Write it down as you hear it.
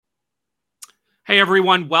Hey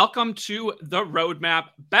everyone, welcome to The Roadmap,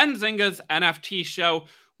 Benzinga's NFT show.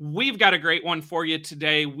 We've got a great one for you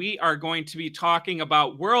today. We are going to be talking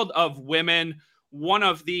about World of Women, one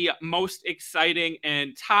of the most exciting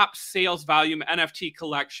and top sales volume NFT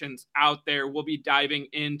collections out there. We'll be diving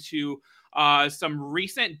into some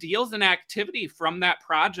recent deals and activity from that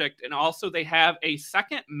project. And also they have a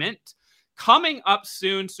second mint coming up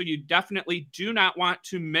soon, so you definitely do not want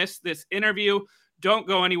to miss this interview. Don't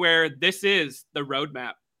go anywhere. This is The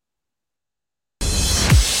Roadmap.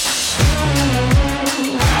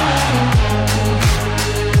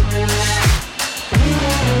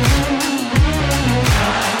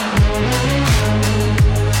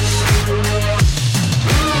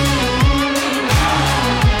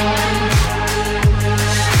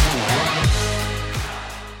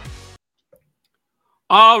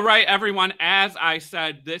 All right, everyone. As I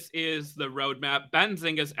said, this is The Roadmap,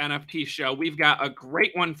 Benzinga's NFT show. We've got a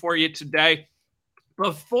great one for you today.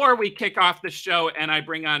 Before we kick off the show and I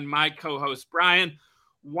bring on my co-host, Brian,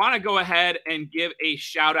 want to go ahead and give a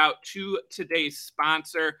shout out to today's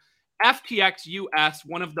sponsor, FTX US,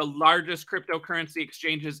 one of the largest cryptocurrency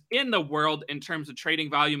exchanges in the world in terms of trading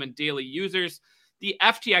volume and daily users. The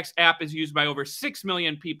FTX app is used by over 6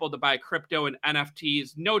 million people to buy crypto and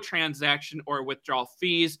NFTs, no transaction or withdrawal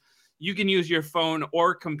fees. You can use your phone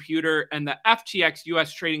or computer, and the FTX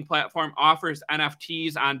US trading platform offers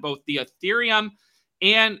NFTs on both the Ethereum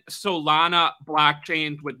and Solana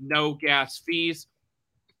blockchains with no gas fees.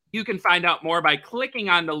 You can find out more by clicking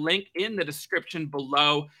on the link in the description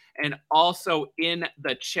below and also in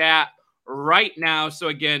the chat right now. So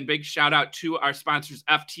again, big shout out to our sponsors,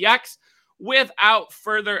 FTX. Without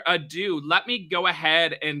further ado, let me go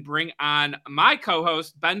ahead and bring on my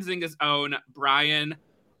co-host, Benzinga's own Brian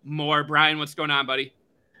Moore. Brian, what's going on, buddy?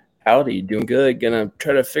 Howdy, doing good. Gonna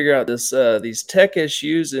try to figure out these tech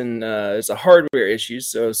issues, and it's a hardware issue.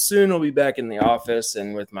 So soon I'll be back in the office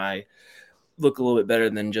and with my look a little bit better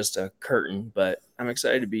than just a curtain. But I'm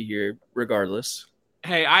excited to be here regardless.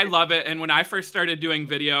 Hey, I love it. And when I first started doing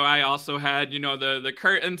video, I also had, the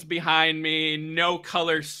curtains behind me, no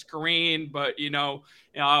color screen, but,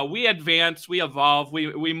 we advance, we evolve,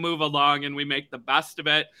 we move along, and we make the best of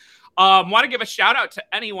it. Want to give a shout out to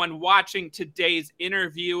anyone watching today's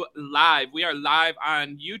interview live. We are live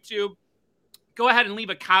on YouTube. Go ahead and leave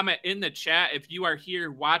a comment in the chat if you are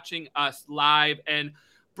here watching us live. And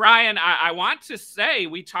Brian, I want to say,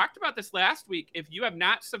 we talked about this last week. If you have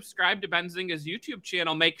not subscribed to Benzinga's YouTube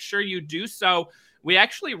channel, make sure you do so. We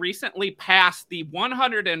actually recently passed the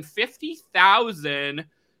 150,000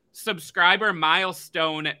 subscriber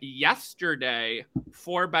milestone yesterday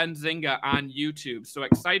for Benzinga on YouTube. So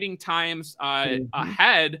exciting times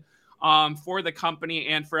ahead for the company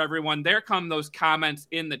and for everyone. There come those comments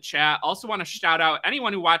in the chat. Also want to shout out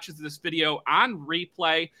anyone who watches this video on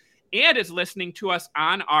replay and is listening to us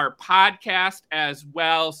on our podcast as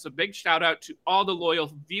well. So big shout out to all the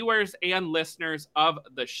loyal viewers and listeners of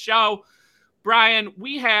the show. Brian,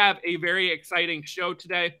 we have a very exciting show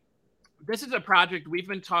today. This is a project we've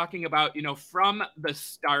been talking about, from the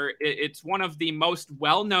start. It's one of the most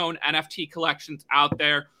well-known NFT collections out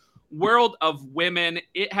there, World of Women.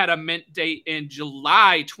 It had a mint date in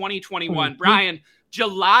July 2021. Brian,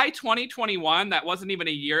 July 2021, that wasn't even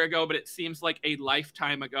a year ago, but it seems like a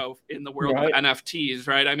lifetime ago in the world of NFTs,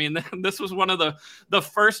 right? I mean, this was one of the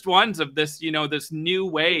first ones of this, this new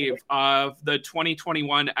wave of the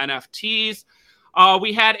 2021 NFTs.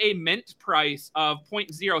 We had a mint price of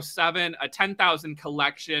 0.07, a 10,000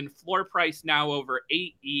 collection, floor price now over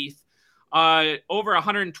 8 ETH, over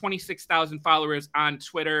 126,000 followers on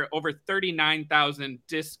Twitter, over 39,000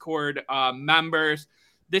 Discord members.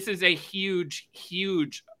 This is a huge,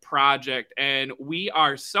 huge project, and we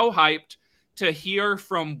are so hyped to hear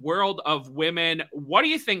from World of Women. What do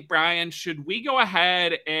you think, Brian? Should we go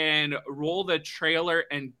ahead and roll the trailer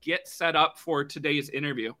and get set up for today's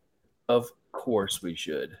interview? Of course we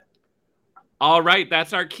should. All right,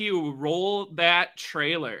 that's our cue. Roll that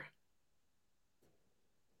trailer.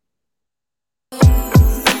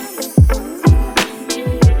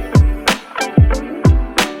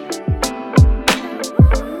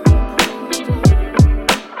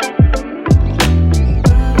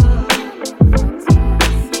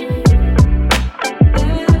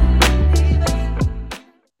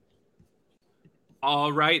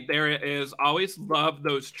 All right, there it is. Always love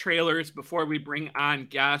those trailers before we bring on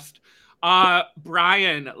guests.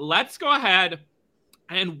 Brian, let's go ahead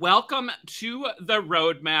and welcome to the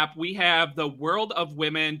roadmap. We have the World of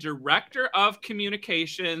Women Director of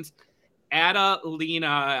Communications,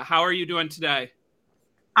 Adelina. How are you doing today?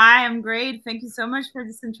 I am great. Thank you so much for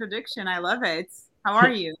this introduction. I love it. How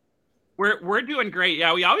are you? We're doing great.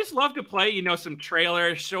 Yeah, we always love to play, some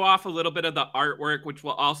trailers, show off a little bit of the artwork, which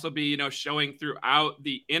will also be, showing throughout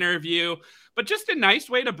the interview. But just a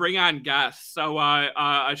nice way to bring on guests. So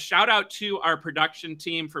a shout out to our production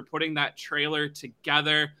team for putting that trailer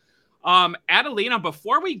together. Adelina,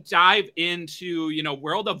 before we dive into,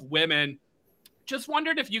 World of Women, just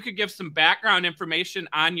wondered if you could give some background information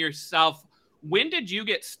on yourself. When did you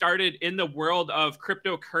get started in the world of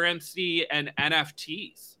cryptocurrency and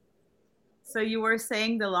NFTs? So you were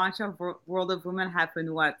saying the launch of World of Women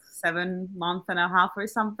happened, what, 7.5 months or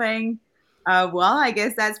something? Well, I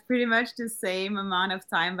guess that's pretty much the same amount of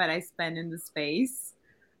time that I spent in the space.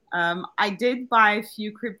 I did buy a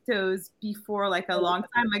few cryptos before, like a long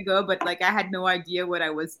time ago, but like I had no idea what I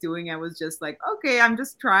was doing. I was just like, okay, I'm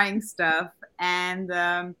just trying stuff. And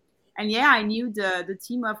yeah, I knew the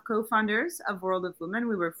team of co-founders of World of Women.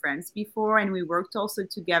 We were friends before, and we worked also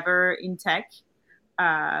together in tech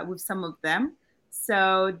with some of them.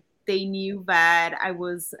 So they knew that I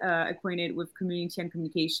was acquainted with community and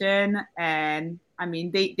communication. And I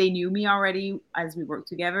mean, they knew me already as we worked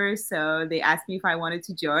together. So they asked me if I wanted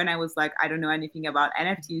to join. I was like, I don't know anything about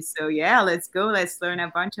NFTs. So yeah, let's go. Let's learn a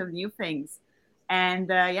bunch of new things. And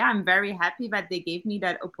yeah, I'm very happy that they gave me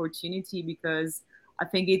that opportunity, because I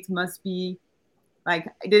think it must be like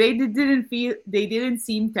they didn't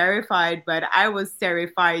seem terrified, but I was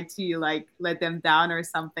terrified to like let them down or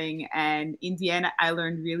something. And in the end, I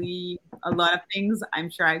learned really a lot of things.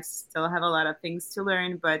 I'm sure I still have a lot of things to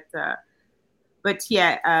learn, but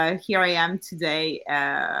yeah, here I am today,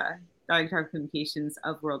 director of communications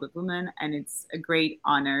of World of Women, and it's a great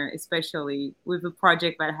honor, especially with a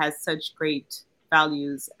project that has such great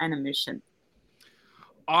values and a mission.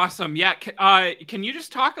 Awesome. Yeah. Can you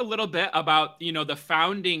just talk a little bit about, the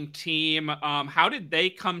founding team? How did they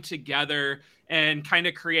come together and kind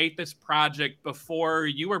of create this project before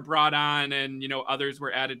you were brought on and, others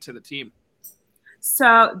were added to the team?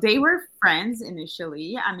 So they were friends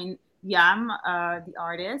initially. I mean, Yam, the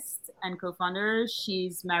artist and co-founder,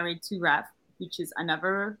 she's married to Raf, which is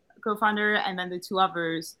another co-founder. And then the two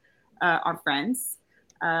others are friends.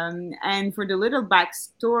 And for the little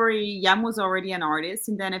backstory, Yam was already an artist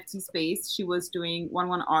in the NFT space. She was doing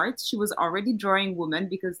one art. She was already drawing women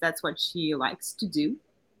because that's what she likes to do.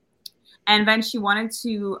 And then she wanted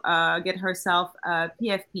to get herself a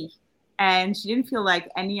PFP. And she didn't feel like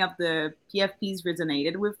any of the PFPs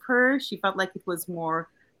resonated with her. She felt like it was more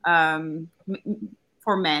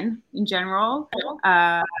for men in general.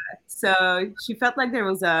 So she felt like there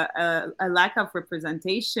was a lack of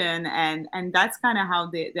representation, and that's kind of how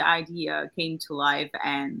the idea came to life.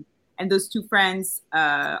 And those two friends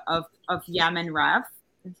of Yam and Raf,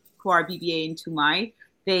 who are BBA and Tumai,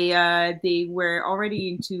 they were already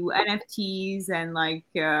into NFTs and like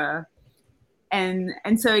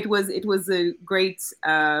and so it was a great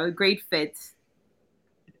fit.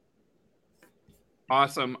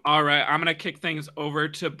 Awesome. All right, I'm gonna kick things over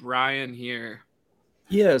to Brian here.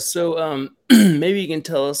 Yeah, so maybe you can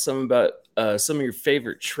tell us some about some of your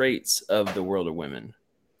favorite traits of the World of Women.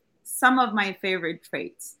 Some of my favorite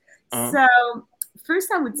traits. So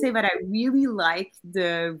first, I would say that I really like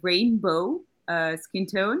the rainbow skin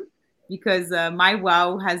tone, because my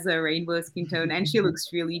WoW has a rainbow skin tone, and she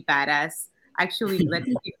looks really badass. Actually, let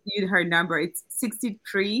me give you her number. It's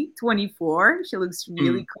 6324. She looks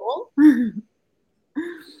really cool.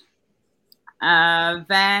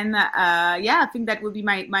 Yeah, I think that would be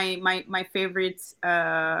my favorite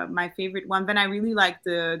one. Then I really like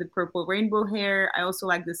the purple rainbow hair. I also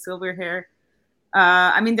like the silver hair.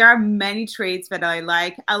 I mean, there are many traits that I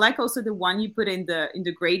like. I like also the one you put in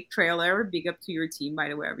the great trailer. Big up to your team, by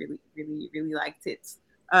the way. I really liked it.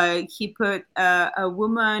 He put a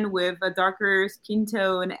woman with a darker skin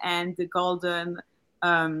tone and the golden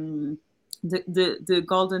the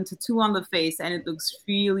golden tattoo on the face, and it looks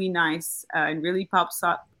really nice and really pops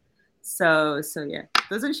up. So yeah,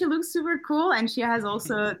 doesn't she look super cool? And she has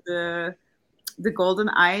also the golden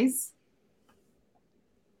eyes.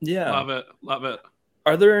 Yeah, love it.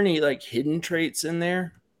 Are there any like hidden traits in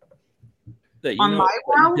there that you on know my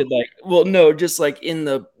WoW? could, like, well, no, just like in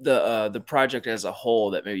the project as a whole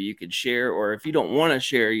that maybe you could share, or if you don't want to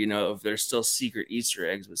share, if there's still secret Easter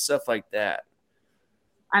eggs with stuff like that.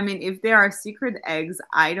 I mean, if there are secret eggs,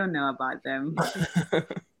 I don't know about them.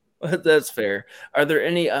 That's fair. Are there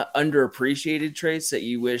any underappreciated traits that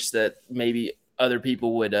you wish that maybe other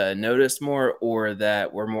people would notice more, or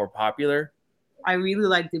that were more popular? I really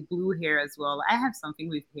like the blue hair as well. I have something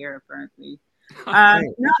with hair, apparently.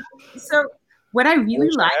 No, so what I really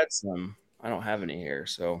like. I don't have any hair,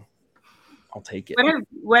 so. I'll take it.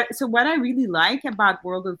 What I really like about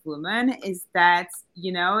World of Women is that,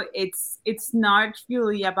 you know, it's not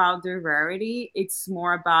really about the rarity. It's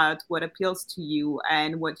more about what appeals to you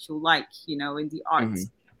and what you like, you know, in the art.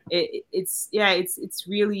 It's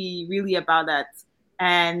really, really about that.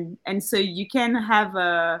 And so you can have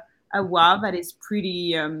a WoW that is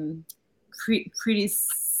pretty pretty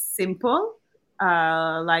simple,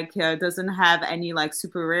 doesn't have any like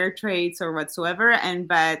super rare traits or whatsoever, and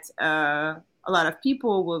but a lot of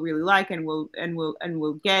people will really like and will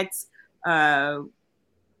get uh,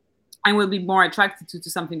 and will be more attracted to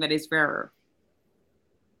something that is rarer.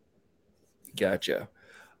 Gotcha.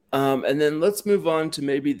 And then let's move on to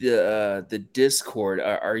maybe the Discord.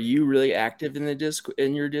 Are you really active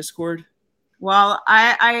in your Discord? Well,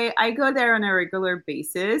 I go there on a regular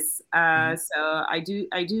basis, so I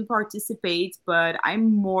do participate, but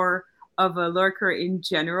I'm more of a lurker in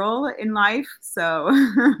general in life. So,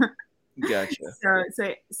 gotcha.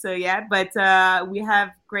 So yeah, but we have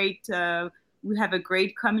a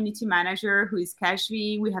great community manager who is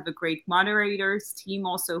Kashvi. We have a great moderators team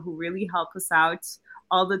also who really help us out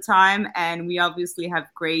all the time, and we obviously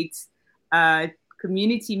have great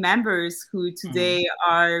community members who today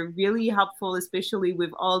are really helpful, especially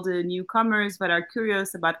with all the newcomers that are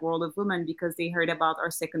curious about World of Women because they heard about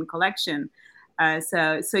our second collection.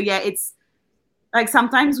 So yeah, it's like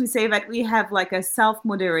sometimes we say that we have like a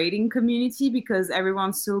self-moderating community because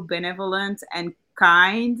everyone's so benevolent and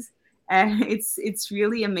kind. And it's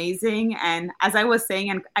really amazing. And as I was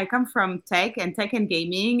saying, and I come from tech and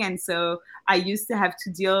gaming, and so I used to have to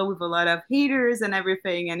deal with a lot of haters and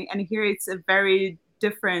everything. And here it's a very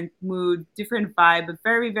different mood, different vibe, a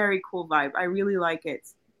very, very cool vibe. I really like it.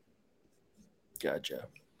 Gotcha.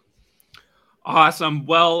 Awesome.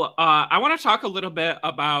 Well, I want to talk a little bit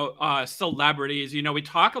about celebrities. You know, we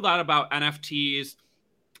talk a lot about NFTs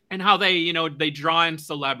and how they draw in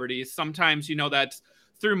celebrities. Sometimes, that's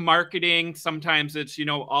through marketing. Sometimes it's,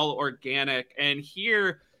 all organic. And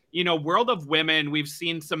here, World of Women, we've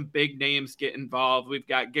seen some big names get involved. We've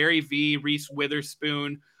got Gary Vee, Reese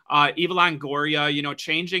Witherspoon, Eva Longoria,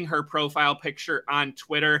 changing her profile picture on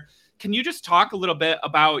Twitter. Can you just talk a little bit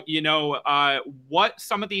about, what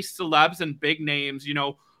some of these celebs and big names,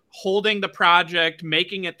 holding the project,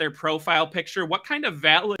 making it their profile picture, what kind of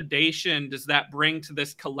validation does that bring to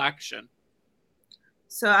this collection?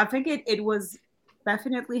 So I think it was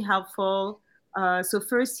definitely helpful. So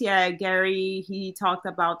first, Gary, he talked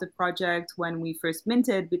about the project when we first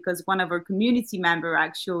minted because one of our community member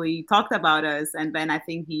actually talked about us. And then I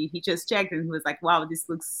think he just checked and he was like, wow, this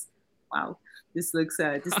looks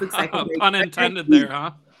like a pun intended there,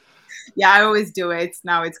 huh? Yeah, I always do it.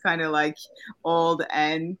 Now it's kind of like old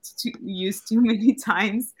and used too many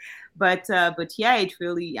times. But yeah, it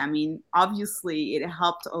really, I mean, obviously it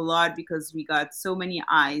helped a lot because we got so many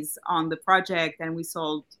eyes on the project and we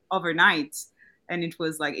sold overnight and it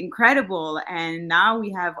was like incredible. And now we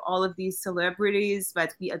have all of these celebrities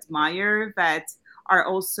that we admire that are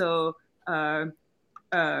also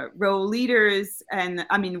role leaders and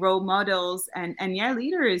role models and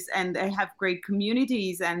leaders, and they have great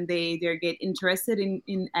communities and they get interested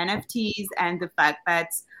in NFTs, and the fact that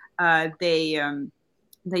they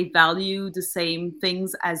value the same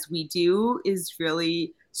things as we do is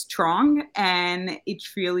really strong, and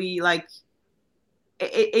it's really like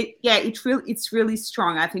it's really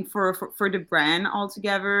strong, I think, for the brand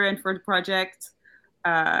altogether and for the project.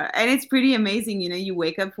 And it's pretty amazing, you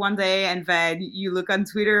wake up one day and then you look on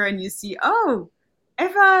Twitter and you see, oh,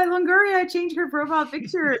 Eva Longoria changed her profile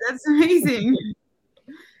picture. That's amazing.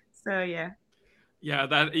 So yeah. Yeah,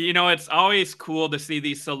 that, it's always cool to see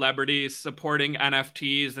these celebrities supporting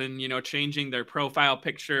NFTs and, changing their profile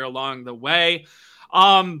picture along the way.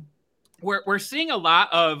 We're seeing a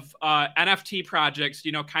lot of NFT projects,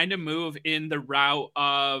 kind of move in the route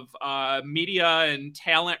of media and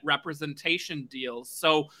talent representation deals.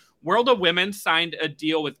 So World of Women signed a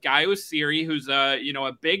deal with Guy Oseary, who's a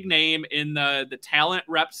big name in the talent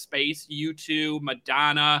rep space, U2,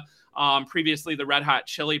 Madonna, previously the Red Hot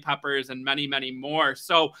Chili Peppers, and many, many more.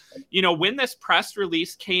 So, when this press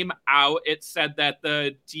release came out, it said that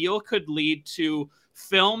the deal could lead to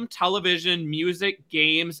film, television, music,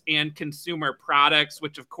 games, and consumer products,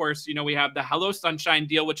 which of course, we have the Hello Sunshine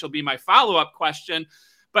deal, which will be my follow-up question.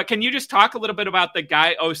 But can you just talk a little bit about the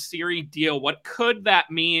Guy Oseary deal? What could that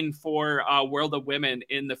mean for World of Women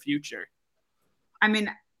in the future? I mean,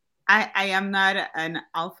 I am not an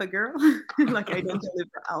alpha girl, like I don't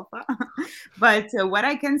deliver alpha. But what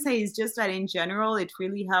I can say is just that in general, it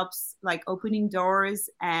really helps like opening doors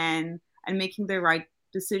and making the right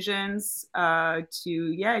decisions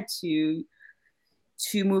to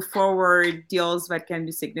to move forward deals that can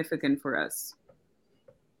be significant for us.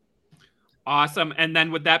 Awesome. And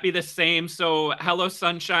then would that be the same? So Hello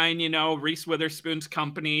Sunshine, Reese Witherspoon's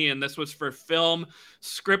company, and this was for film,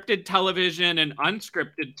 scripted television, and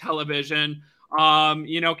unscripted television. Can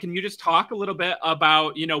you just talk a little bit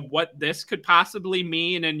about, what this could possibly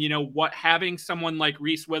mean and, what having someone like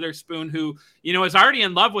Reese Witherspoon who, is already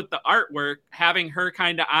in love with the artwork, having her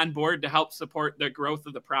kind of on board to help support the growth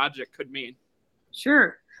of the project could mean?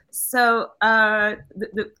 Sure. So, I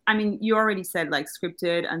mean, you already said like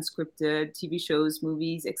scripted, unscripted, TV shows,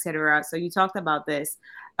 movies, etc. So you talked about this.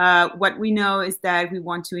 What we know is that we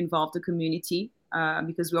want to involve the community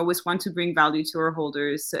because we always want to bring value to our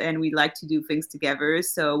holders, and we like to do things together.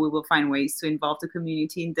 So we will find ways to involve the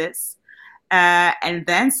community in this. And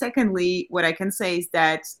then secondly, what I can say is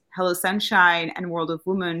that Hello Sunshine and World of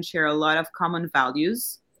Women share a lot of common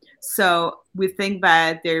values. So we think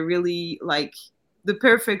that they're really like the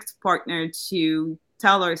perfect partner to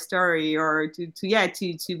tell our story or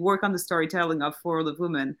to work on the storytelling of World of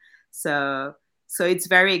Women. So it's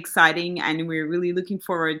very exciting, and we're really looking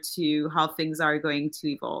forward to how things are going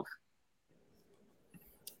to evolve.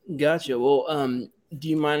 Gotcha. Well, do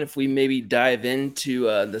you mind if we maybe dive into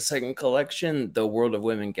the second collection, the World of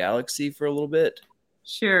Women Galaxy, for a little bit?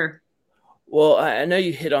 Sure. Well, I know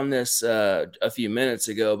you hit on this a few minutes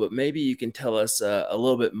ago, but maybe you can tell us a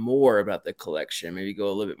little bit more about the collection. Maybe go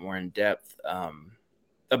a little bit more in depth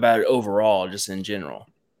about it overall, just in general.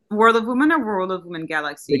 World of Women or World of Women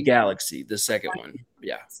Galaxy? The Galaxy, the second one.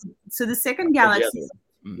 Yeah. So the second Galaxy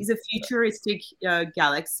is a futuristic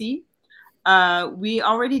galaxy. We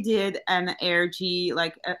already did an ARG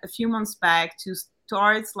like a few months back to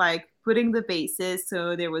start like putting the basis.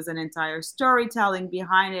 So there was an entire storytelling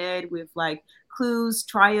behind it with like clues,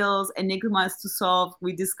 trials, enigmas to solve.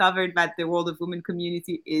 We discovered that the World of Women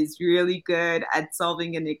community is really good at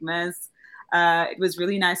solving enigmas. It was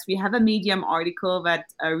really nice. We have a Medium article that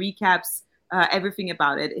recaps everything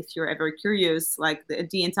about it if you're ever curious, like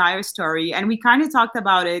the entire story. And we kind of talked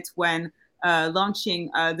about it when launching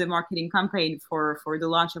the marketing campaign for the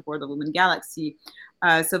launch of World of Women Galaxy,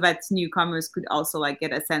 so that newcomers could also like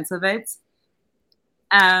get a sense of it.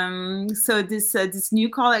 So this new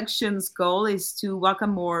collection's goal is to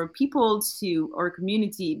welcome more people to our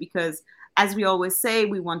community because, as we always say,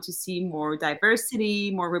 we want to see more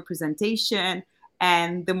diversity, more representation,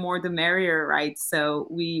 and the more the merrier, right? So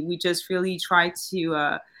we just really try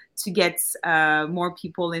to get more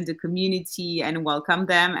people in the community and welcome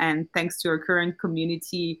them. And thanks to our current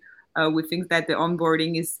community, we think that the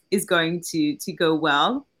onboarding is going to go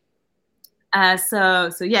well.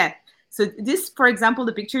 So this, for example,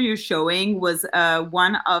 the picture you're showing was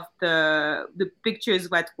one of the pictures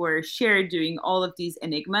that were shared during all of these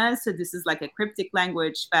enigmas. So this is like a cryptic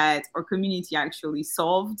language that our community actually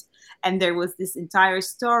solved. And there was this entire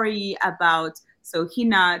story about, so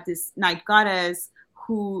Hina, this night goddess,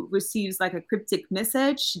 who receives like a cryptic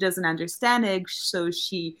message. She doesn't understand it. So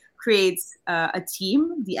she creates a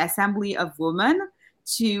team, the Assembly of Women,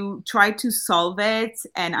 to try to solve it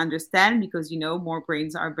and understand, because more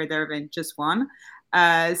brains are better than just one.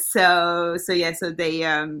 So they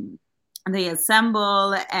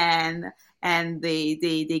assemble and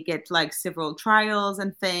they get like several trials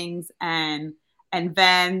and things, and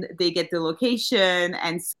then they get the location,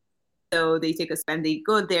 and so they take us and they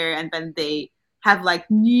go there, and then they have like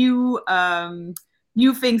new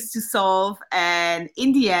things to solve. And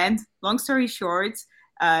in the end, long story short,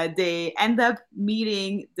 they end up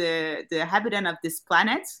meeting the inhabitant of this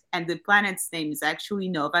planet, and the planet's name is actually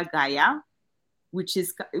Nova Gaia, which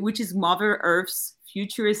is Mother Earth's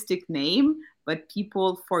futuristic name, but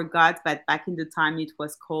people forgot that back in the time it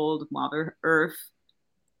was called Mother Earth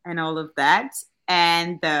and all of that.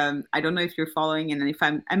 And I don't know if you're following, and if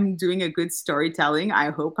I'm doing a good storytelling.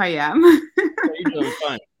 I hope I am. You're doing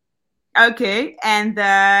fine. Okay, and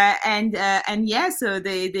yeah, so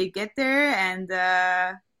they get there,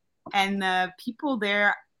 and people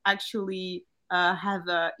there actually have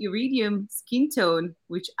a iridium skin tone,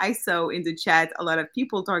 which I saw in the chat a lot of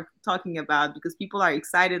people talking about, because people are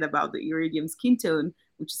excited about the iridium skin tone,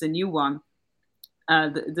 which is a new one.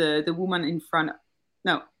 The woman in front.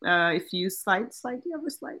 No, if you slide, the other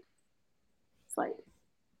slide.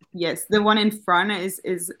 Yes, the one in front is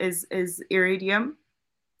iridium.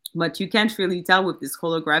 But you can't really tell with this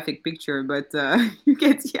holographic picture, but you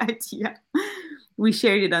get the idea. We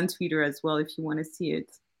shared it on Twitter as well if you want to see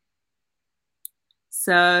it.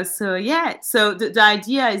 So yeah. So the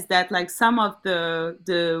idea is that like some of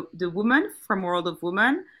the women from World of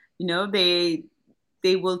Women,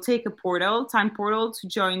 they will take a time portal to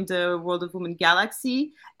join the World of Women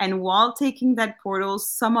Galaxy. And while taking that portal,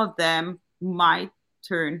 some of them might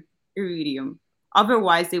turn iridium.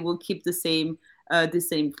 Otherwise, they will keep the same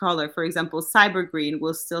color. For example, cyber green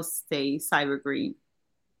will still stay cyber green.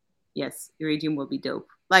 Yes, iridium will be dope,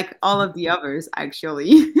 like all of the others,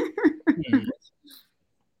 actually.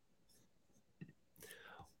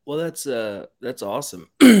 Well, that's awesome.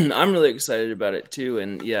 I'm really excited about it too,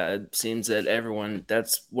 and yeah, it seems that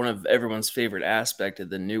that's one of everyone's favorite aspect of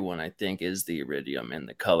the new one. I think is the iridium and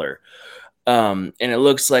the color, and it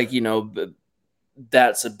looks like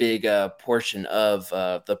that's a big portion of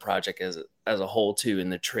the project as a whole too in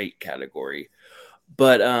the trait category.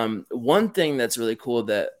 But one thing that's really cool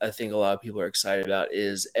that I think a lot of people are excited about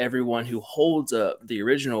is everyone who holds the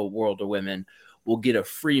original World of Women will get a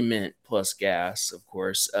free mint plus gas, of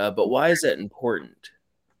course. But why is that important?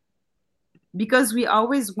 Because we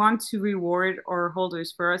always want to reward our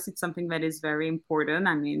holders. For us, it's something that is very important.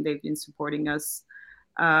 I mean, they've been supporting us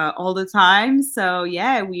all the time. So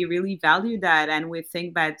yeah, we really value that. And we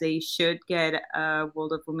think that they should get a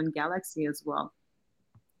World of Women Galaxy as well.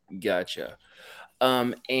 Gotcha.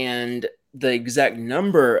 And the exact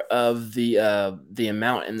number of the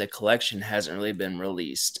amount in the collection hasn't really been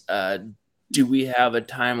released. Do we have a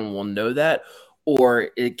time when we'll know that? Or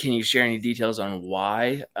can you share any details on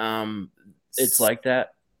why it's like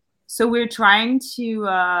that? So we're trying to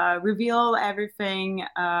reveal everything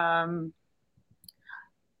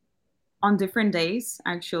on different days,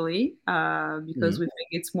 actually, because we think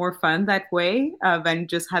it's more fun that way than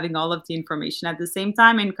just having all of the information at the same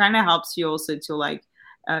time, and kind of helps you also to like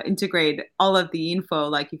integrate all of the info,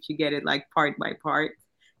 like if you get it like part by part.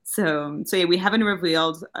 So yeah, we haven't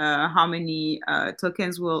revealed how many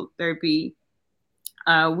tokens will there be.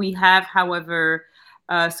 We have, however,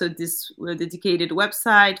 so this dedicated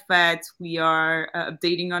website that we are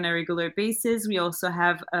updating on a regular basis. We also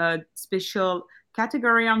have a special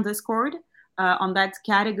category on Discord. On that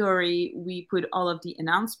category, we put all of the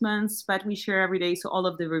announcements that we share every day, so all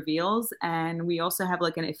of the reveals. And we also have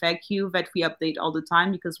like an FAQ that we update all the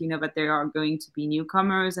time because we know that there are going to be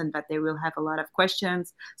newcomers and that they will have a lot of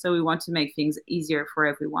questions. So we want to make things easier for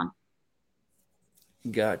everyone.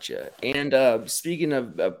 Gotcha. And speaking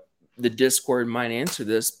of the Discord might answer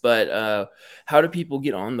this, but how do people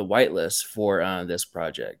get on the whitelist for this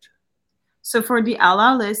project? So for the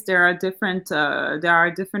ally list, there are different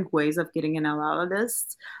ways of getting an ally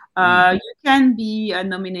list. You can be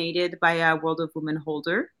nominated by a World of Women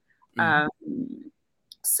holder.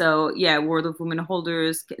 So yeah, World of Women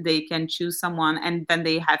holders, they can choose someone, and then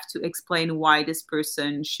they have to explain why this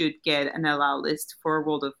person should get an ally list for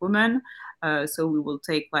World of Women. So we will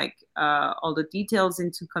take like all the details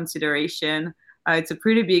into consideration. It's a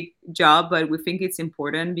pretty big job, but we think it's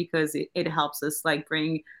important because it helps us like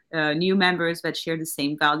bring new members that share the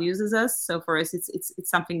same values as us. So for us, it's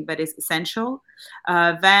something that is essential.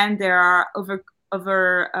 Then there are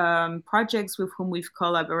other projects with whom we've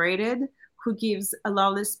collaborated who gives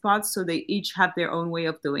allow list spots, so they each have their own way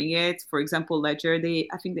of doing it. For example, Ledger,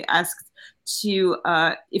 I think they asked to,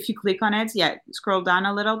 if you click on it, scroll down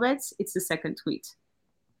a little bit, it's the second tweet.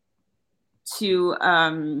 To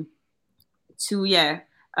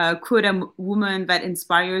quote a woman that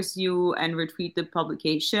inspires you and retweet the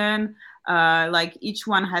publication. Like each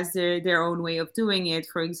one has their own way of doing it.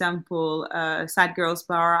 For example, Sad Girls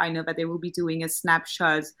Bar, I know that they will be doing a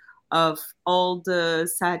snapshot of all the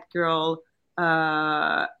sad girl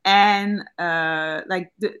and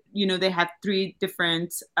they had three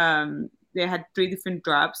different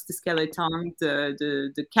drops: the skeleton,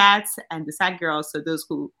 the cats, and the sad girl. So those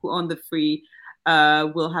who own the free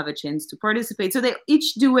will have a chance to participate. So they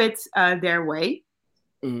each do it their way,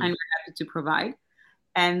 and we're happy to provide.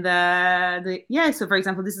 And so for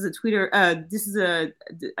example, this is a Twitter, this is a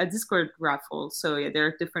Discord raffle. So yeah, there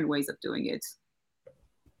are different ways of doing it.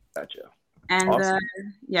 Gotcha. And awesome.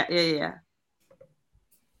 Yeah,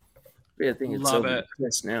 I think it's love it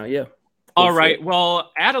now. Yeah. All right.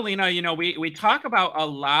 Well, Adelina, we talk about a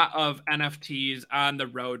lot of NFTs on the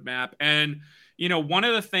roadmap, and one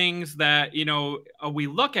of the things that we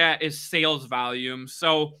look at is sales volume.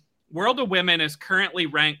 So World of Women is currently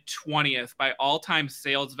ranked 20th by all-time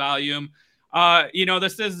sales volume.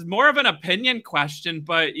 This is more of an opinion question,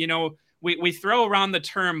 but we throw around the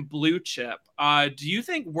term blue chip. Do you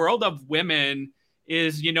think World of Women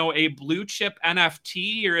is, a blue chip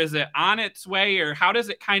NFT, or is it on its way, or how does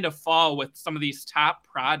it kind of fall with some of these top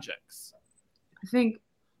projects? I think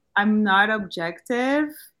I'm not objective,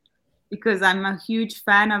 because I'm a huge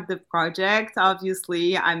fan of the project.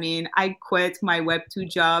 Obviously, I mean, I quit my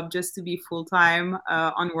Web2 job just to be full time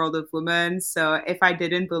on World of Women. So if I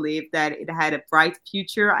didn't believe that it had a bright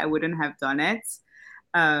future, I wouldn't have done it.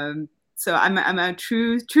 So I'm a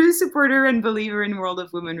true supporter and believer in World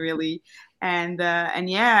of Women, really. And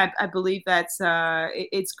yeah, I believe that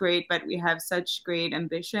it's great that we have such great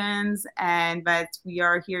ambitions, and that we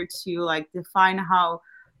are here to like define how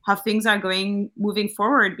things are moving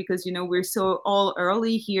forward, because we're so all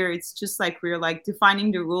early here. It's just like we're like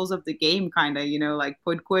defining the rules of the game, kind of, like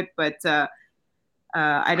quote, but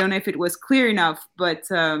I don't know if it was clear enough, but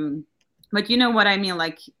you know what I mean.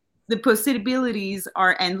 Like the possibilities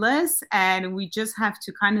are endless, and we just have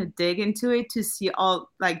to kind of dig into it to see all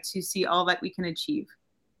that we can achieve.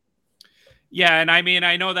 Yeah, and I mean,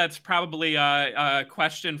 I know that's probably a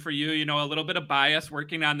question for you, a little bit of bias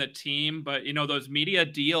working on the team, but, those media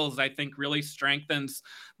deals, I think, really strengthens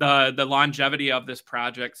the longevity of this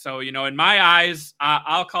project. So, in my eyes,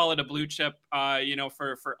 I'll call it a blue chip,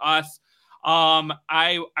 for us.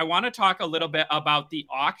 I want to talk a little bit about the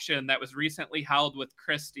auction that was recently held with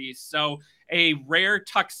Christie's. So a rare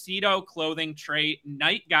tuxedo clothing trait,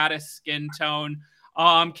 night goddess skin tone.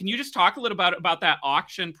 Can you just talk a little about that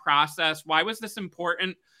auction process? Why was this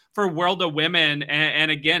important for World of Women? And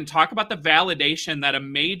again, talk about the validation that a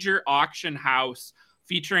major auction house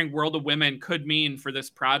featuring World of Women could mean for this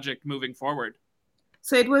project moving forward.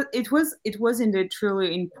 So it was indeed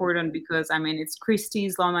truly important, because I mean, it's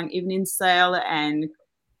Christie's long evening sale, and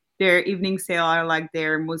their evening sale are like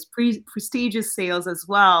their most prestigious sales as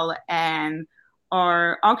well. And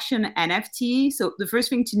our auction NFT. So the first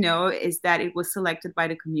thing to know is that it was selected by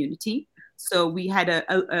the community. So we had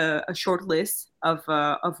a short list of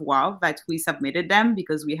WoW that we submitted them,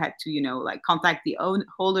 because we had to like contact the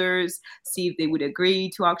holders, see if they would agree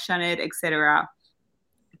to auction it, etc.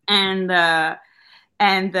 And yeah,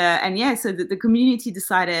 so the community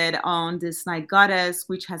decided on this night goddess,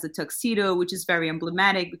 which has a tuxedo, which is very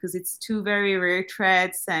emblematic because it's two very rare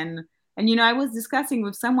traits. And I was discussing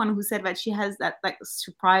with someone who said that she has that like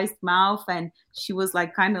surprised mouth, and she was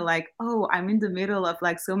like kind of like, oh, I'm in the middle of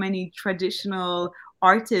like so many traditional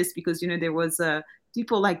artists, because there was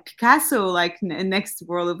people like Picasso like next to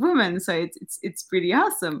World of Women, so it's pretty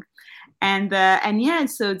awesome. And yeah,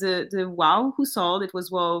 so the WoW who sold it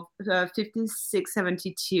was WoW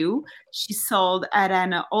 5672. She sold at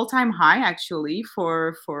an all-time high actually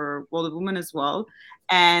for World of Women as well,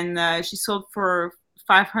 and she sold for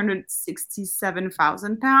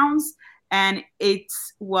 £567,000, and it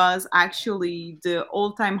was actually the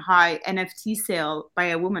all-time high NFT sale by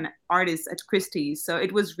a woman artist at Christie's. So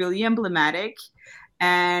it was really emblematic,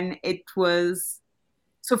 and it was,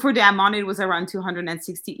 so for the amount, it was around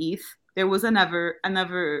 260 ETH. There was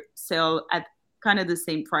another sale at kind of the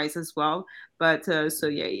same price as well, but so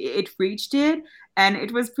yeah, it reached it, and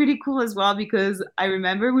it was pretty cool as well, because I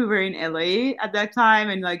remember we were in LA at that time,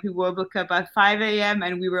 and like we woke up at 5 a.m.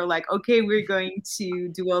 and we were like, okay, we're going to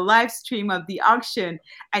do a live stream of the auction,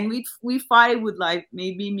 and we thought it would like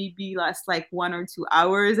maybe last like 1 or 2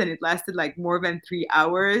 hours, and it lasted like more than 3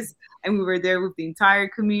 hours, and we were there with the entire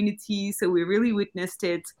community, so we really witnessed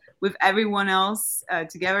it with everyone else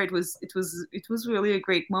together. It was really a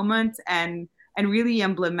great moment, and really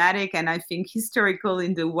emblematic, and I think historical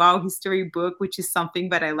in the WoW history book, which is something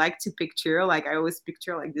that I like to picture. Like I always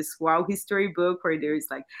picture like this WoW history book where there's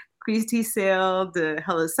like Christie Sale, the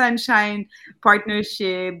Hello Sunshine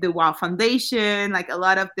partnership, the WoW Foundation, like a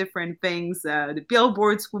lot of different things, the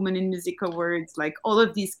Billboard's Women in Music Awards, like all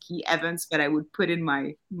of these key events that I would put in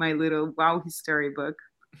my little WoW history book.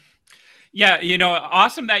 Yeah,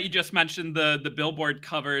 awesome that you just mentioned the Billboard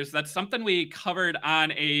covers. That's something we covered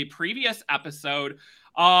on a previous episode.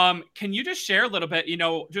 Can you just share a little bit,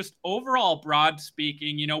 just overall broad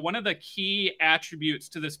speaking, one of the key attributes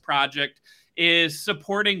to this project is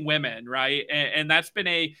supporting women, right? And that's been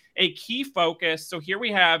a key focus. So here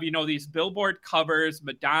we have, these Billboard covers,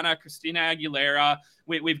 Madonna, Christina Aguilera.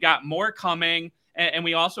 We've got more coming. And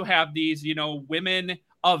we also have these, women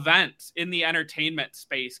events in the entertainment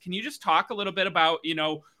space. Can you just talk a little bit about,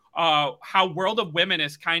 how World of Women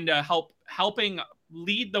is kind of helping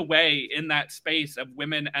lead the way in that space of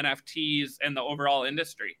women NFTs and the overall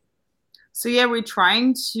industry? So yeah, we're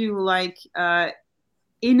trying to like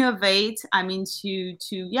innovate. I mean, to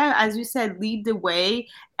yeah, as you said, lead the way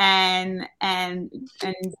and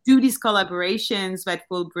do these collaborations that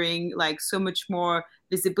will bring like so much more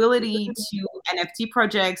visibility to NFT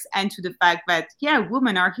projects, and to the fact that yeah,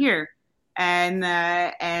 women are here, and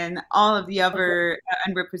all of the other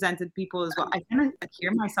unrepresented people as well. I kind of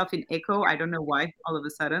hear myself in echo. I don't know why all of a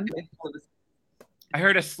sudden. I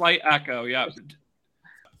heard a slight echo. Yeah.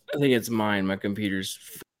 I think it's mine. My computer's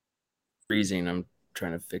freezing. I'm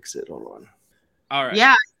trying to fix it. Hold on. All right.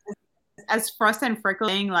 Yeah. As Frost and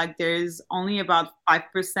Freckling, like there's only about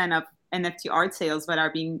 5% of NFT art sales that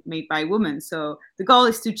are being made by women. So the goal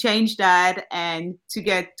is to change that and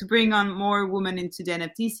to bring on more women into the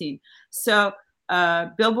NFT scene. So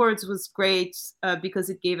Billboards was great because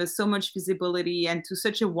it gave us so much visibility and to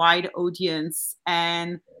such a wide audience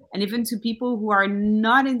and even to people who are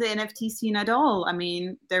not in the NFT scene at all. I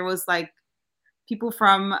mean, there was like people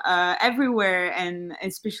from everywhere and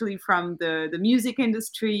especially from the music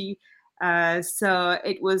industry. So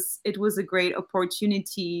it was a great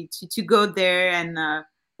opportunity to go there and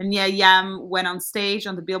yeah, Yam went on stage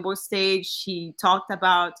on the Billboard stage. She talked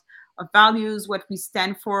about our values, what we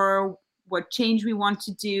stand for, what change we want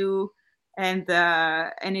to do, and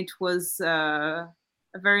it was a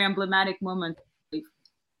very emblematic moment.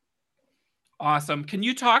 Awesome. Can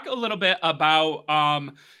you talk a little bit about,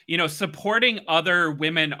 supporting other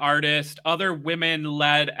women artists, other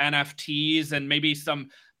women-led NFTs, and maybe some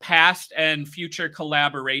past and future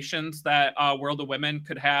collaborations that World of Women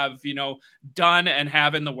could have, done and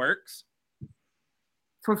have in the works?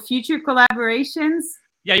 For future collaborations?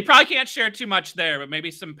 Yeah, you probably can't share too much there, but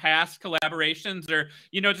maybe some past collaborations or,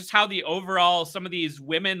 just how the overall, some of these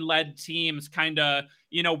women-led teams kind of,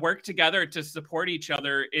 work together to support each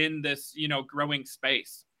other in this, growing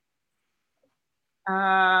space.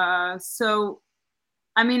 So,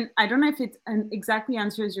 I mean, I don't know if it exactly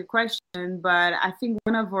answers your question, but I think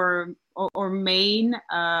one of our main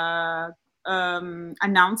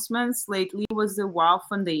announcements lately was the WOW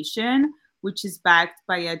Foundation, which is backed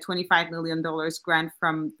by a $25 million grant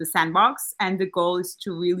from the Sandbox. And the goal is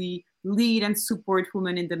to really lead and support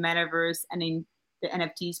women in the metaverse and in the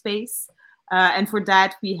NFT space. And for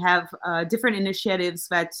that, we have different initiatives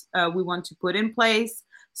that we want to put in place.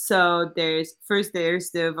 So there's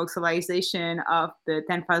the voxelization of the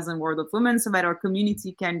 10,000 World of Women so that our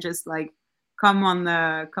community can just like come on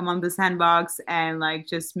the Sandbox and like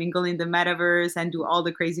just mingle in the metaverse and do all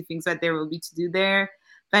the crazy things that there will be to do there.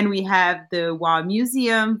 Then we have the WOW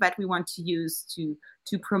Museum that we want to use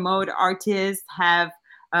to promote artists, have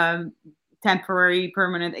temporary,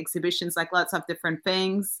 permanent exhibitions, like lots of different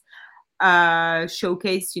things.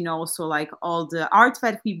 Showcase, also like all the art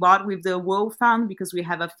that we bought with the WOW Fund, because we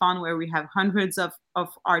have a fund where we have hundreds of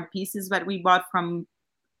art pieces that we bought from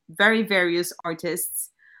very various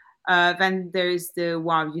artists. Then there's the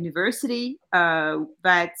WOW University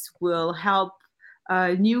that will help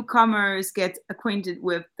newcomers get acquainted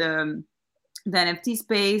with the NFT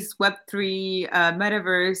space, Web3,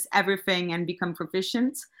 metaverse, everything, and become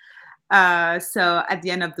proficient. So at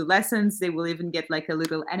the end of the lessons, they will even get like a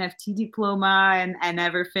little NFT diploma and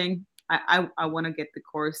everything. I want to get the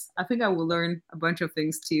course. I think I will learn a bunch of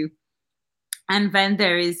things too. And then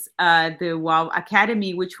there is the WOW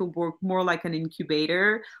Academy, which will work more like an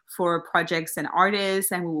incubator for projects and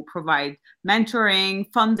artists, and we will provide mentoring,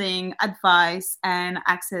 funding, advice, and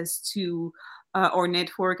access to our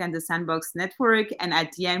network and the Sandbox network. And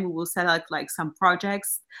at the end, we will select like some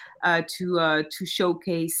projects to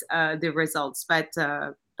showcase the results that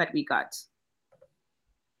we got.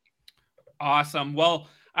 Awesome. Well,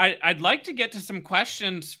 I'd like to get to some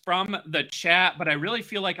questions from the chat, but I really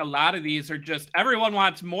feel like a lot of these are just everyone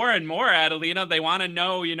wants more and more, Adelina. They want to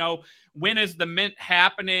know, when is the mint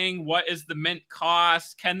happening? What is the mint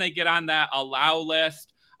cost? Can they get on that allow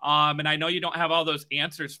list? And I know you don't have all those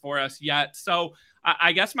answers for us yet. So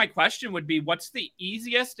I guess my question would be, what's the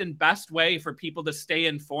easiest and best way for people to stay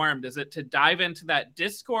informed? Is it to dive into that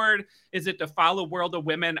Discord? Is it to follow World of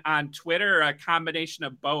Women on Twitter, or a combination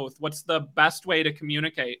of both? What's the best way to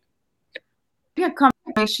communicate? A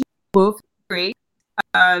combination of both is great.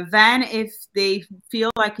 Then if they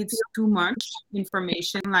feel like it's too much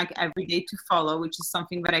information, like every day to follow, which is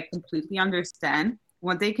something that I completely understand,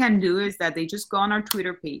 what they can do is that they just go on our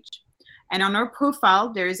Twitter page. And on our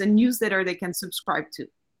profile, there is a newsletter they can subscribe to.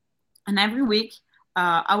 And every week,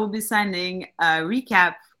 I will be sending a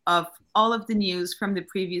recap of all of the news from the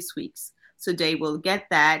previous weeks. So they will get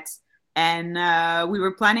that. And we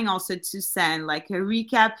were planning also to send like a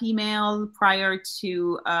recap email prior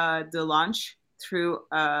to the launch through,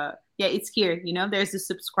 it's here. There's the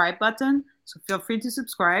subscribe button. So feel free to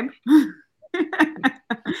subscribe.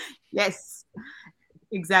 Yes,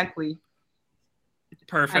 exactly.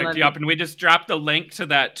 Perfect. Yep. And we just dropped the link to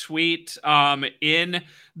that tweet in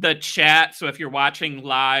the chat. So if you're watching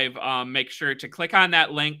live, make sure to click on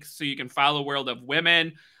that link so you can follow World of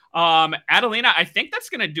Women. Adelina, I think that's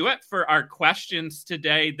going to do it for our questions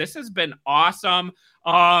today. This has been awesome.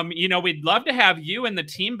 We'd love to have you and the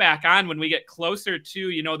team back on when we get closer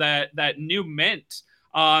to, that new mint.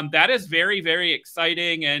 That is very, very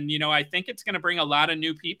exciting. And, I think it's going to bring a lot of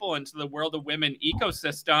new people into the World of Women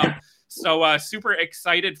ecosystem. So super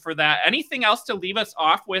excited for that. Anything else to leave us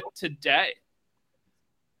off with today?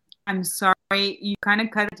 I'm sorry, you kind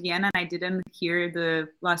of cut at the end and I didn't hear the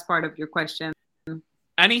last part of your question.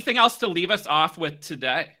 Anything else to leave us off with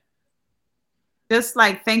today? Just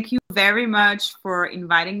thank you very much for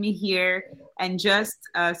inviting me here, and just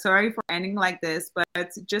sorry for ending like this, but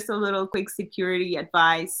just a little quick security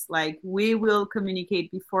advice. We will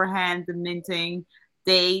communicate beforehand the minting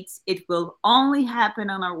dates. It will only happen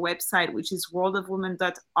on our website, which is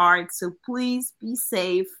worldofwomen.art. So please be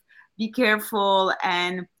safe, be careful,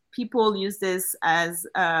 and people use this as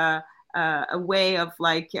a way of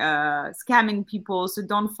scamming people. So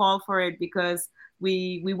don't fall for it, because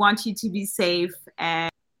we want you to be safe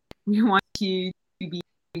and we want you to be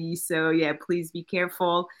happy. So yeah, please be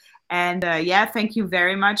careful. And thank you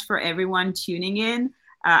very much for everyone tuning in.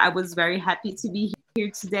 I was very happy to be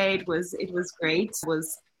here today. It was great. It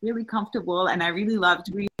was really comfortable, and I really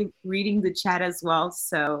loved reading the chat as well.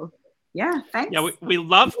 So yeah, thanks. Yeah, we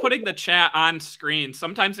love putting the chat on screen.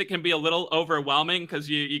 Sometimes it can be a little overwhelming because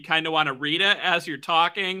you kind of want to read it as you're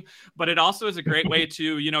talking, but it also is a great way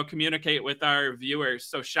to, communicate with our viewers.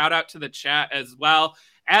 So shout out to the chat as well.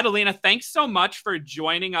 Adelina, thanks so much for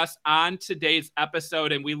joining us on today's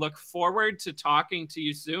episode, and we look forward to talking to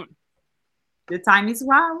you soon. The time is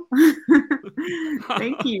wow.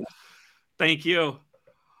 Thank you. Thank you.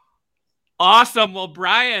 Awesome. Well,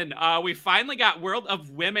 Brian, we finally got World of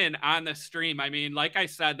Women on the stream. I mean, like I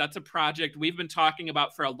said, that's a project we've been talking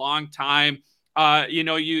about for a long time.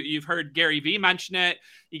 You've heard Gary Vee mention it.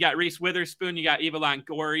 You got Reese Witherspoon, you got Eva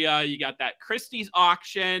Longoria, you got that Christie's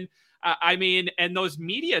auction. And those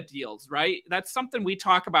media deals, right? That's something we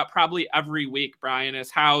talk about probably every week, Brian, is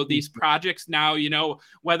how these projects now,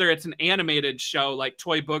 whether it's an animated show like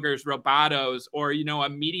Toy Boogers, Robotos, or, a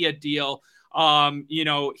media deal,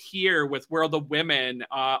 here with World of Women,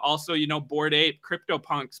 also, Bored Ape,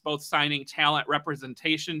 CryptoPunks, both signing talent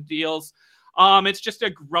representation deals. It's just a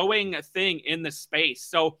growing thing in the space.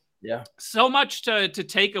 So, yeah, so much to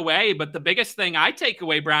take away. But the biggest thing I take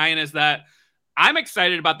away, Brian, is that I'm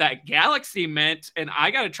excited about that Galaxy Mint, and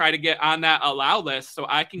I got to try to get on that allow list so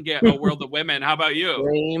I can get a World of Women. How about you?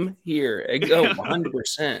 Same here.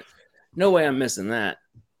 100%. No way I'm missing that.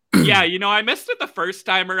 Yeah, I missed it the first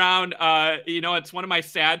time around. It's one of my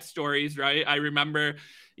sad stories, right? I remember,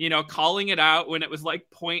 calling it out when it was like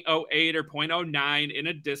 0.08 or 0.09 in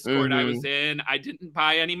a Discord I was in. I didn't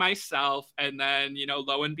buy any myself. And then,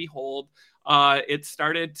 lo and behold, it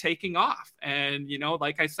started taking off. And,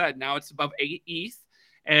 like I said, now it's above 8 ETH.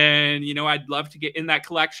 And, I'd love to get in that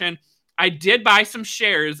collection. I did buy some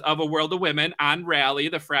shares of a World of Women on Rally,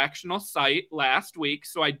 the fractional site, last week.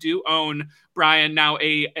 So I do own, Brian, now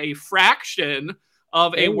a fraction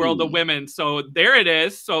of a World of Women. So there it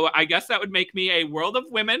is. So I guess that would make me a World of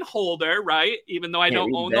Women holder, right? Even though I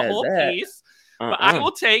don't own the whole piece. But I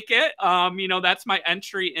will take it. That's my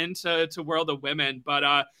entry into World of Women.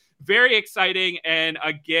 But very exciting. And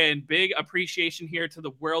again, big appreciation here to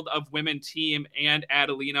the World of Women team and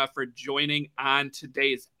Adelina for joining on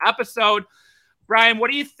today's episode. Brian,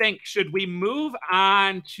 what do you think? Should we move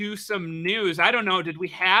on to some news? I don't know. Did we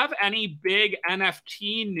have any big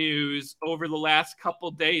NFT news over the last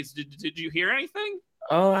couple days? Did you hear anything?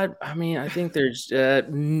 Oh, I think there's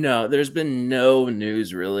there's been no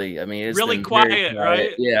news really. I mean, it's really been quiet,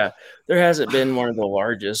 right? Yeah, there hasn't been one of the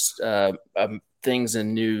largest things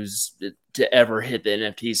in news to ever hit the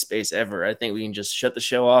NFT space ever. I think we can just shut the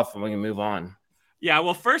show off and we can move on. Yeah,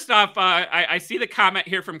 well, first off, I see the comment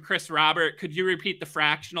here from Chris Robert. Could you repeat the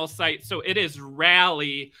fractional site? So it is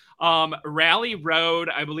Rally, Rally Road,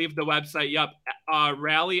 I believe the website,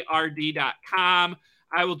 rallyrd.com.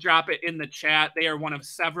 I will drop it in the chat. They are one of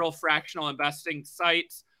several fractional investing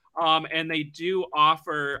sites, and they do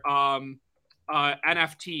offer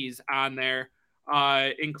NFTs on there,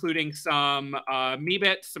 including some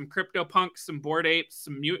Meebits, some CryptoPunks, some Bored Apes,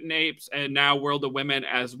 some Mutant Apes, and now World of Women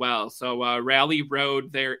as well. So Rally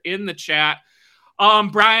Road, they're in the chat.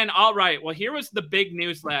 Brian, all right. Well, here was the big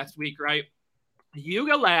news last week, right?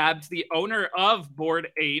 Yuga Labs, the owner of Bored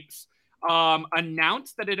Apes,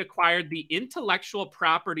 announced that it acquired the intellectual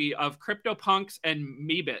property of CryptoPunks and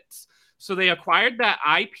Meebits. So they acquired that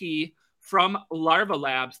IP from Larva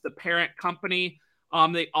Labs, the parent company.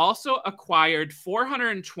 They also acquired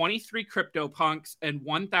 423 CryptoPunks and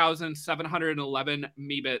 1,711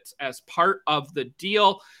 Meebits as part of the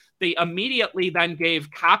deal. They immediately then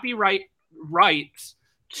gave copyright rights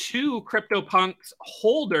to CryptoPunks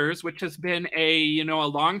holders, which has been a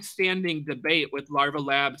long-standing debate with Larva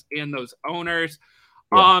Labs and those owners.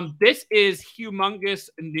 Yeah. This is humongous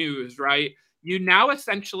news, right? You now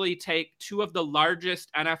essentially take two of the largest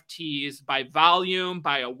NFTs by volume,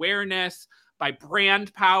 by awareness, by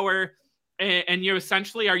brand power, and you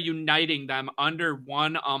essentially are uniting them under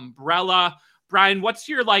one umbrella. Brian, what's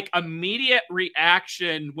your immediate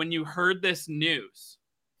reaction when you heard this news?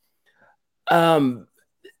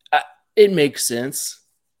 It makes sense,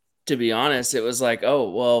 to be honest. It was like, oh,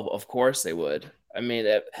 well, of course they would. I mean,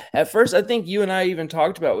 at first, I think you and I even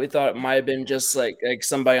talked about, we thought it might have been just like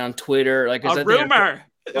somebody on Twitter, like a rumor.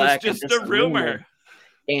 It was just a rumor.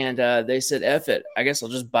 And they said, F it, I guess I'll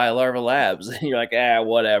just buy Larva Labs. And you're like,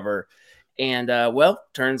 whatever. And well,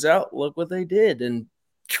 turns out, look what they did. And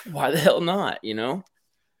why the hell not,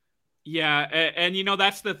 Yeah, and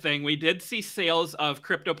that's the thing. We did see sales of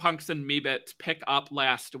CryptoPunks and Meebits pick up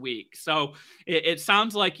last week. So it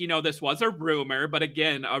sounds like, this was a rumor. But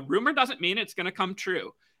again, a rumor doesn't mean it's going to come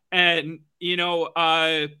true. And,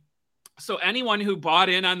 so anyone who bought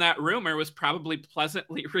in on that rumor was probably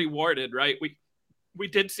pleasantly rewarded, right? We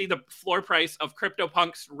did see the floor price of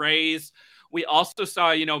CryptoPunks raise. We also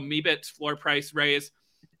saw, Meebits floor price raise.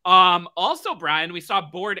 Also, Brian, we saw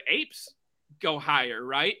Bored Apes go higher,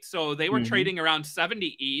 right? So they were trading around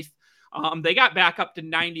 70 ETH. They got back up to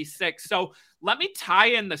 96. So let me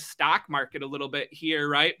tie in the stock market a little bit here,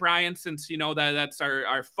 right, Brian? Since that's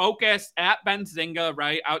our focus at Benzinga,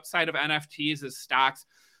 right? Outside of NFTs is stocks.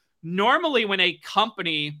 Normally, when a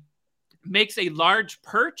company makes a large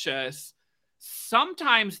purchase,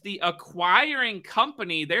 sometimes the acquiring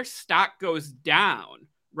company, their stock goes down,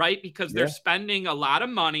 right? Because they're spending a lot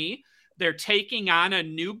of money. They're taking on a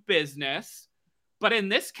new business. But in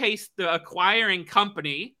this case, the acquiring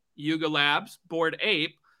company, Yuga Labs, Bored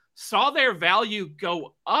Ape, saw their value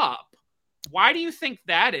go up. Why do you think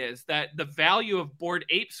that is, that the value of Bored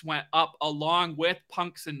Apes went up along with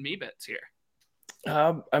Punks and Meebits here?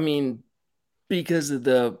 I mean, because of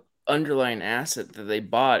the underlying asset that they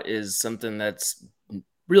bought is something that's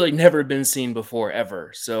really never been seen before,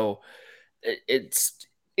 ever. So it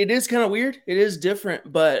is kind of weird. It is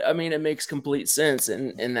different, but I mean, it makes complete sense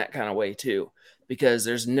in that kind of way too, because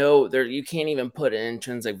you can't even put an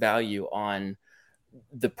intrinsic value on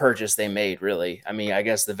the purchase they made, really. I mean, I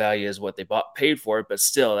guess the value is what they paid for it, but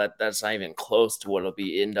still that's not even close to what it'll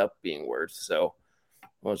end up being worth. So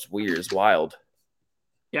what's weird is wild.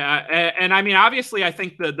 Yeah, and I mean, obviously, I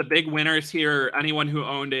think the big winners here are anyone who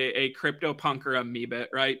owned a CryptoPunk or a Meebit,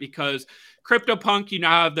 right? Because CryptoPunk, you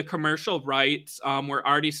now have the commercial rights. We're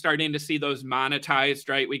already starting to see those monetized,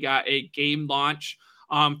 right? We got a game launch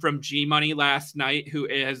from G Money last night, who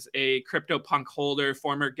is a CryptoPunk holder,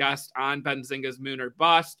 former guest on Benzinga's Moon or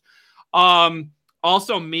Bust.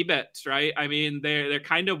 Also Meebits, right? I mean, they're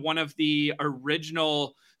kind of one of the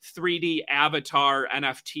original 3D avatar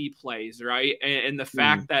NFT plays, right? And the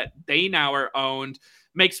fact that they now are owned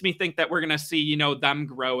makes me think that we're going to see, them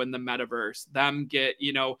grow in the metaverse, them get,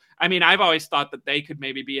 I mean, I've always thought that they could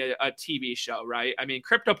maybe be a TV show, right? I mean,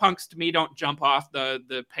 CryptoPunks to me don't jump off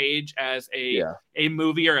the page as a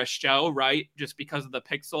movie or a show, right? Just because of the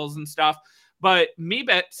pixels and stuff. But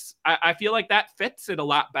Meebits, I feel like that fits it a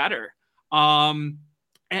lot better. And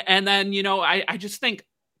then, I just think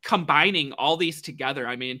combining all these together,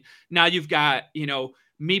 I mean, now you've got,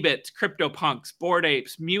 Meebits, CryptoPunks, Bored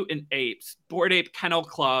Apes, Mutant Apes, Bored Ape Kennel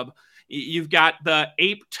Club. You've got the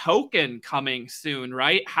ape token coming soon,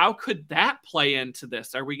 right? How could that play into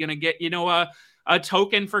this? Are we going to get, a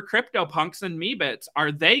token for CryptoPunks and Meebits?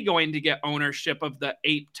 Are they going to get ownership of the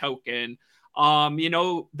ape token?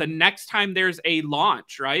 The next time there's a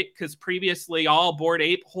launch, right? Because previously all Bored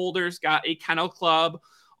Ape holders got a Kennel Club.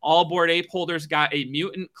 All Bored Ape holders got a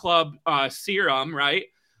Mutant Club serum, right?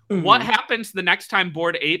 Mm-hmm. What happens the next time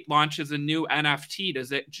Bored Ape launches a new NFT?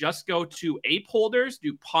 Does it just go to ape holders?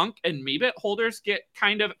 Do Punk and Meebit holders get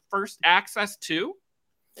kind of first access too?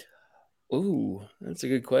 Ooh, that's a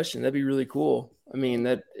good question. That'd be really cool. I mean,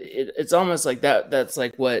 it's almost like that's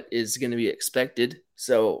like what is going to be expected.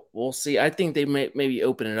 So we'll see. I think they may maybe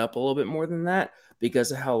open it up a little bit more than that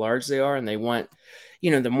because of how large they are, and they want,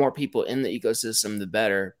 the more people in the ecosystem, the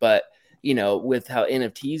better. But with how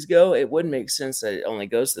NFTs go, it wouldn't make sense that it only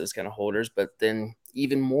goes to those kind of holders. But then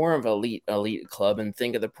even more of an elite club, and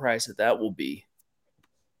think of the price that will be.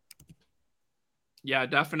 Yeah,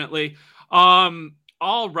 definitely.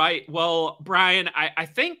 All right. Well, Brian, I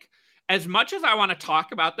think as much as I want to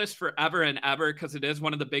talk about this forever and ever, because it is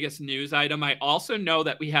one of the biggest news item, I also know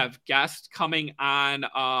that we have guests coming on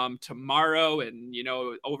tomorrow and,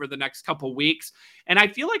 over the next couple weeks. And I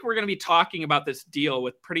feel like we're going to be talking about this deal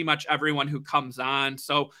with pretty much everyone who comes on.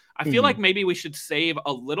 So I feel like maybe we should save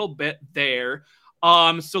a little bit there.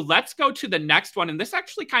 So let's go to the next one. And this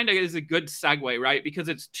actually kind of is a good segue, right? Because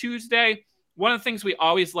it's Tuesday. One of the things we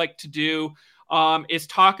always like to do is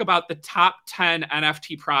talk about the top 10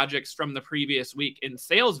 NFT projects from the previous week in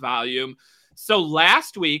sales volume. So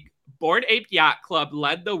last week, Bored Ape Yacht Club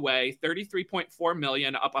led the way, 33.4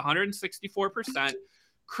 million, up 164%.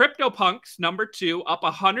 CryptoPunks, number 2, up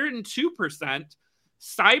 102%.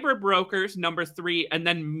 Cyber Brokers, number 3, and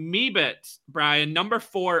then Meebits, Brian, number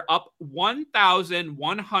 4, up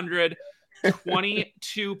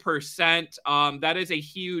 1,122%. That is a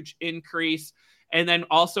huge increase. And then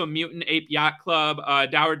also Mutant Ape Yacht Club,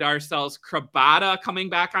 Dower Darcell's Krabata coming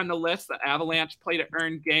back on the list. The Avalanche play to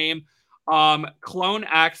earn game. Clone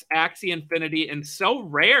X, Axie Infinity, and So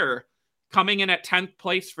Rare coming in at 10th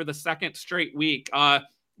place for the second straight week.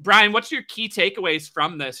 Brian, what's your key takeaways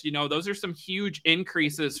from this? Those are some huge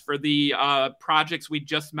increases for the projects we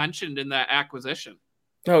just mentioned in that acquisition.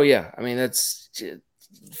 Oh, yeah. I mean, that's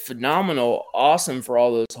phenomenal, awesome for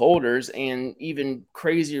all those holders, and even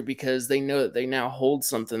crazier because they know that they now hold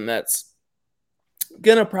something that's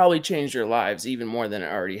gonna probably change their lives even more than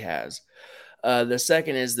it already has. The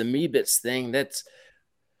second is the Meebits thing. That's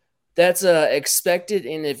expected,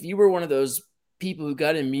 and if you were one of those people who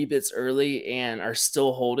got in Meebits early and are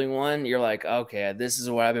still holding one, you're like, okay, this is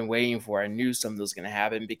what I've been waiting for. I knew something was going to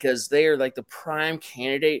happen, because they are like the prime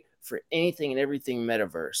candidate for anything and everything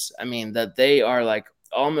metaverse. I mean, that they are like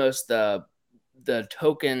almost the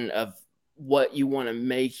token of what you want to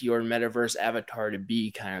make your metaverse avatar to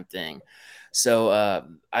be, kind of thing. So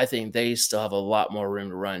I think they still have a lot more room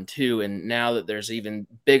to run too. And now that there's even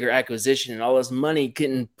bigger acquisition and all this money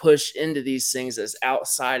getting pushed into these things that's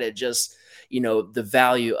outside of just, the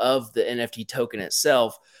value of the NFT token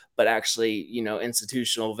itself, but actually,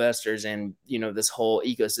 institutional investors and, this whole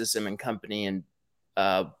ecosystem and company and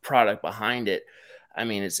product behind it. I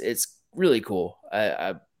mean, it's really cool.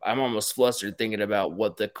 I'm almost flustered thinking about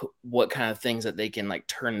what kind of things that they can like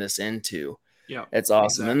turn this into. Yeah, it's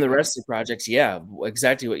awesome. Exactly. And the rest of the projects, yeah,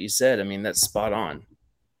 exactly what you said. I mean, that's spot on.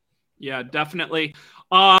 Yeah, definitely.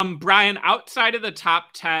 Brian, outside of the top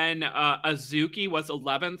 10, Azuki was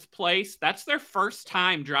 11th place. That's their first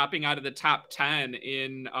time dropping out of the top 10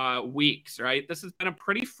 in weeks, right? This has been a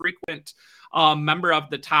pretty frequent member of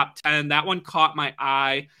the top 10. That one caught my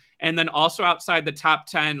eye. And then also outside the top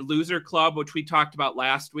 10, Loser Club, which we talked about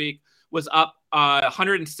last week, was up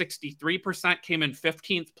 163%, came in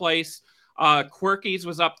 15th place. Quirkies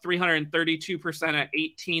was up 332% at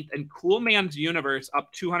 18th, and Cool Man's Universe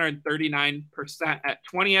up 239% at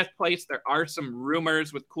 20th place. There are some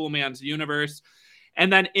rumors with Cool Man's Universe.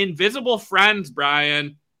 And then Invisible Friends,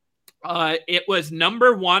 Brian, it was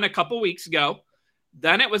number 1 a couple weeks ago.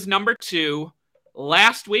 Then it was number 2.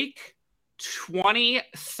 Last week,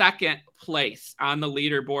 22nd place on the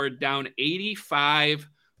leaderboard, down 85%.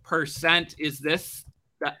 Is this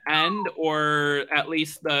the end, or at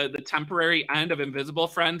least the temporary end, of Invisible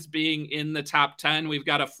Friends being in the top 10? We've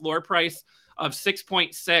got a floor price of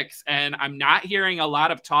 6.6, and I'm not hearing a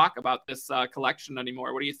lot of talk about this collection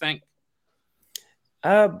anymore. What do you think?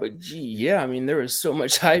 But yeah, I mean, there was so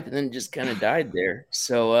much hype and then just kind of died there.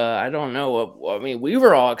 So I don't know. I mean, we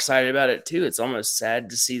were all excited about it too. It's almost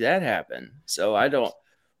sad to see that happen. So I don't.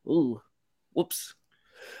 Ooh, whoops.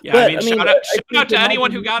 Yeah, but, I mean, shout out to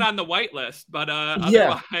anyone who got on the whitelist, but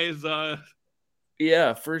otherwise,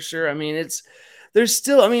 yeah, for sure. I mean, we're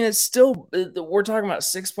talking about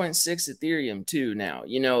 6.6 Ethereum too now.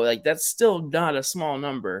 Like that's still not a small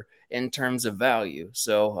number in terms of value.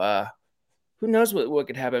 So who knows what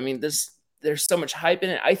could happen? I mean, there's so much hype in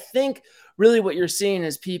it. I think really what you're seeing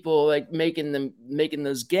is people like making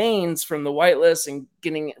those gains from the whitelist and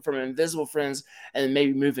getting it from Invisible Friends, and then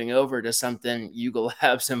maybe moving over to something Yuga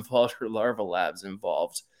Labs involved or Larva Labs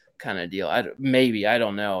involved kind of deal. I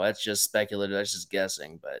don't know. That's just speculative. That's just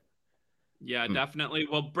guessing, but yeah, definitely.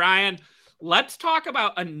 Well, Brian, let's talk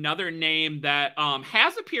about another name that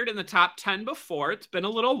has appeared in the top 10 before. It's been a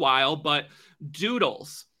little while, but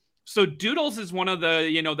Doodles. So Doodles is one of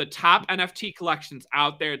the, the top NFT collections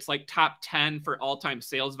out there. It's like top 10 for all-time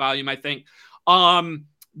sales volume, I think.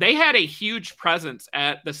 They had a huge presence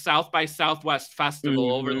at the South by Southwest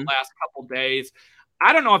Festival over the last couple days.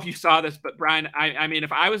 I don't know if you saw this, but Brian, I mean,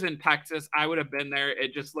 if I was in Texas, I would have been there.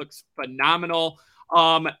 It just looks phenomenal.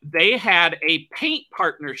 They had a paint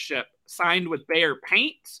partnership signed with Bayer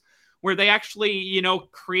Paints, where they actually, you know,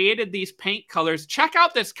 created these paint colors. Check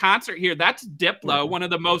out this concert here. That's Diplo, one of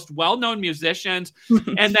the most well-known musicians.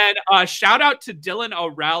 And then shout out to Dylan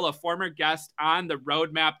O'Rell, a former guest on the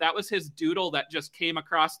Roadmap. That was his doodle that just came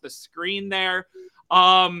across the screen there.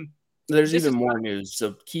 There's even more news,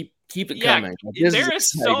 so keep it coming. There is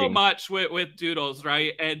so much with doodles,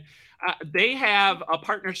 right? And they have a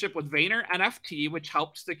partnership with Vayner NFT, which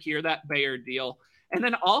helped secure that Bayer deal. And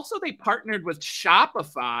then also they partnered with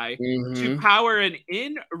Shopify to power an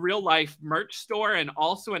in real life merch store and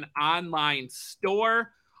also an online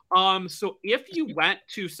store. So if you went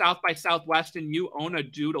to South by Southwest and you own a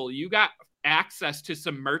doodle, you got access to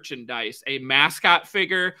some merchandise, a mascot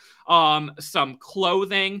figure, some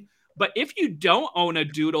clothing. But if you don't own a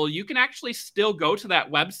doodle, you can actually still go to that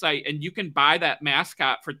website and you can buy that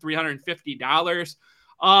mascot for $350.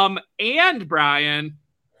 And Brian,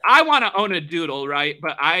 I want to own a doodle, right?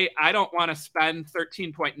 But I don't want to spend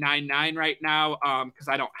 $13.99 right now because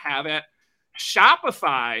I don't have it.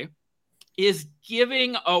 Shopify is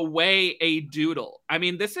giving away a doodle. I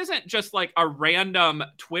mean, this isn't just like a random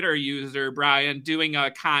Twitter user, Brian, doing a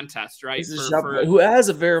contest, right? Who has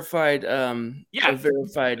a verified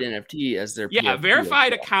NFT as their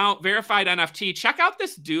verified account, verified NFT. Check out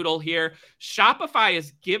this doodle here. Shopify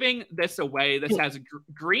is giving this away. This has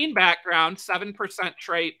green background, 7%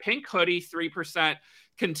 trait, pink hoodie, 3%,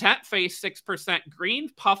 content face, 6%, green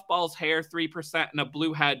puffballs hair, 3%, and a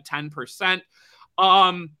blue head, 10%.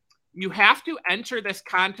 You have to enter this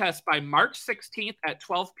contest by March 16th at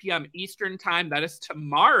 12 p.m. Eastern time. That is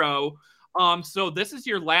tomorrow. So this is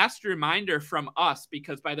your last reminder from us,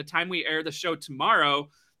 because by the time we air the show tomorrow,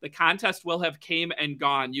 the contest will have came and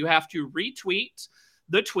gone. You have to retweet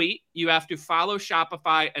the tweet. You have to follow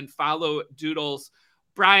Shopify and follow Doodles.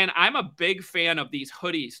 Brian, I'm a big fan of these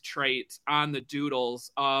hoodies traits on the Doodles.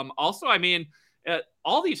 Also, I mean,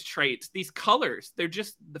 all these traits, these colors, they're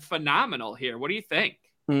just phenomenal here. What do you think?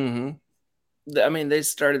 I mean, they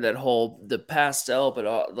started that whole the pastel,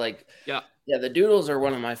 but the doodles are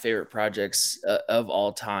one of my favorite projects of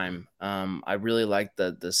all time. I really like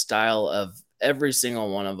the style of every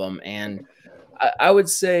single one of them, and I would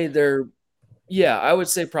say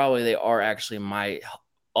probably they are actually my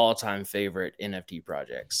all-time favorite NFT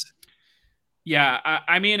projects. Yeah,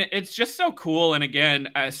 I mean, it's just so cool. And again,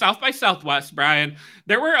 South by Southwest, Brian,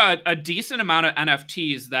 there were a decent amount of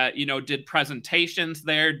NFTs that, you know, did presentations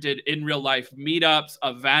there, did in real life meetups,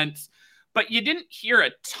 events, but you didn't hear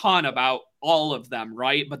a ton about all of them,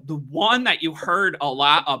 right? But the one that you heard a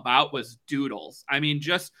lot about was Doodles. I mean,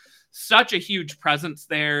 just such a huge presence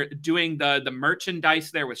there. Doing the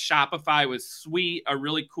merchandise there with Shopify was sweet, a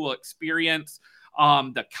really cool experience.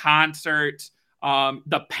 The concert,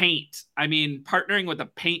 the paint. I mean, partnering with a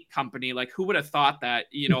paint company, like who would have thought that,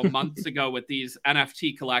 you know, months ago with these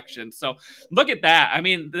NFT collections. So look at that. I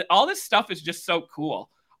mean, all this stuff is just so cool.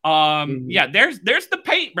 Yeah, there's the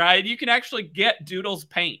paint, Brian. You can actually get Doodles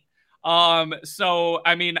paint. So,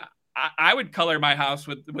 I mean, I would color my house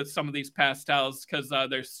with some of these pastels because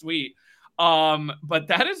they're sweet. But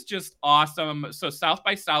that is just awesome. So South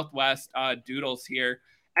by Southwest, Doodles here.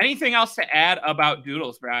 Anything else to add about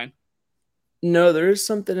Doodles, Brian? No, there is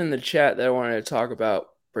something in the chat that I wanted to talk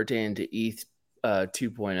about pertaining to ETH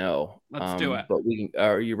 2.0. Let's do it. But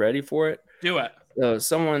are you ready for it? Do it. So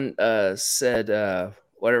someone said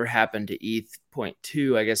whatever happened to ETH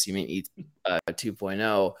 0.2, I guess you mean ETH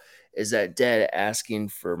 2.0, is that dead, asking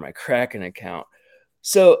for my Kraken account.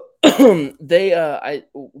 So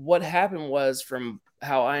what happened was, from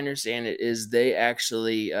how I understand it, is they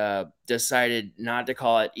actually decided not to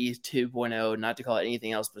call it ETH 2.0, not to call it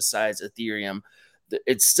anything else besides Ethereum.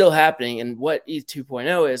 It's still happening, and what ETH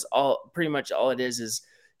 2.0 is, pretty much all it is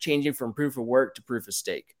changing from proof of work to proof of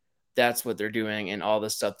stake. That's what they're doing, and all the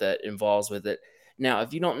stuff that involves with it. Now,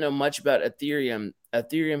 if you don't know much about Ethereum,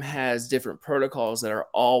 Ethereum has different protocols that are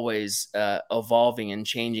always evolving and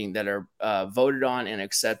changing, that are voted on and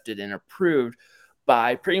accepted and approved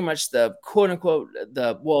by pretty much the quote unquote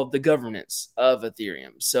the governance of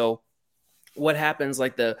Ethereum. So what happens,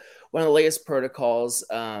 like one of the latest protocols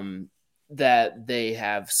that they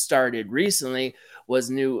have started recently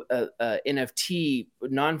was new NFT,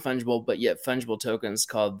 non-fungible but yet fungible tokens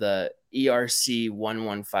called the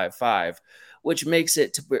ERC1155, which makes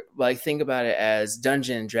it to, like, think about it as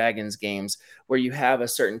Dungeons and Dragons games where you have a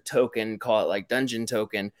certain token, call it like dungeon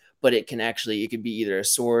token, but it can be either a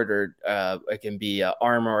sword or it can be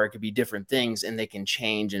armor, or it could be different things, and they can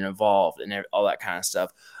change and evolve and all that kind of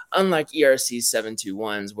stuff. Unlike ERC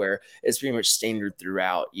 721s, where it's pretty much standard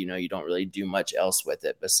throughout, you know, you don't really do much else with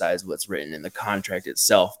it besides what's written in the contract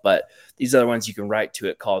itself. But these other ones, you can write to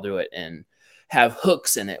it, call to it, and have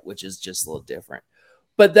hooks in it, which is just a little different.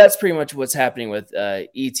 But that's pretty much what's happening with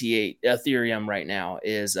ETH Ethereum right now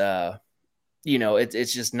is,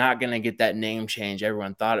 it's just not going to get that name change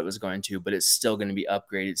everyone thought it was going to, but it's still going to be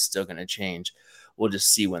upgraded. It's still going to change. We'll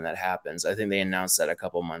just see when that happens. I think they announced that a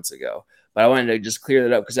couple months ago. But I wanted to just clear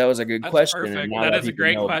that up because that was a good question. Perfect. That is a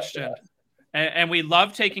great question. And we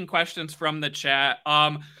love taking questions from the chat.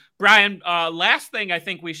 Brian, last thing I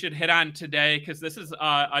think we should hit on today, because this is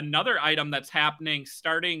another item that's happening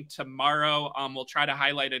starting tomorrow. We'll try to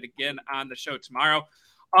highlight it again on the show tomorrow.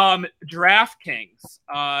 DraftKings,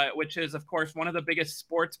 which is, of course, one of the biggest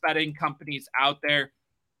sports betting companies out there.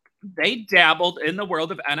 They dabbled in the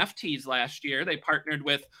world of NFTs last year. They partnered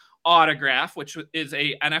with Autograph, which is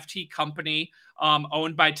a NFT company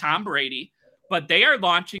owned by Tom Brady. But they are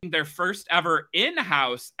launching their first ever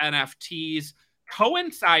in-house NFTs,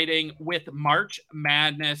 coinciding with March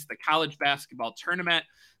Madness, the college basketball tournament.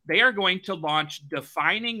 They are going to launch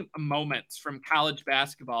defining moments from college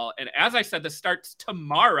basketball. And as I said, this starts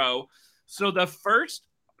tomorrow. So the first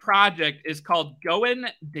project is called Goin'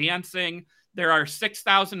 Dancing. There are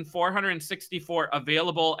 6,464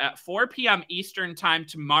 available at 4 p.m. Eastern time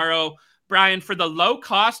tomorrow. Brian, for the low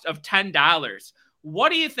cost of $10, what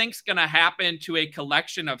do you think's going to happen to a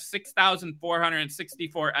collection of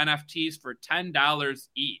 6,464 NFTs for $10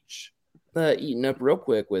 each? Eating up real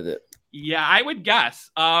quick with it. Yeah, I would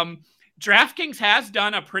guess. DraftKings has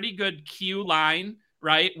done a pretty good queue line,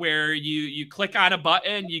 right? Where you click on a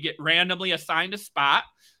button, you get randomly assigned a spot.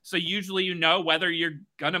 So usually you know whether you're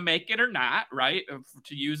going to make it or not, right?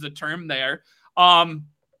 To use the term there.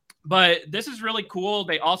 But this is really cool.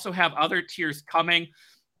 They also have other tiers coming.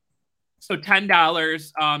 So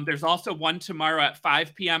 $10. There's also one tomorrow at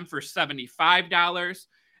 5 p.m. for $75.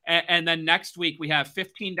 And then next week we have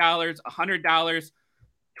 $15, $100,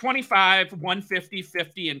 $25, $150,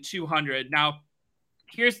 $50, and $200. Now,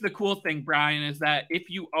 here's the cool thing, Brian, is that if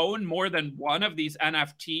you own more than one of these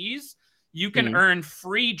NFTs, you can earn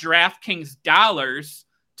free DraftKings dollars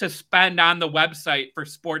to spend on the website for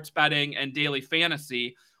sports betting and daily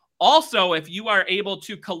fantasy. Also, if you are able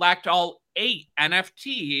to collect all 8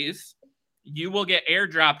 NFTs, you will get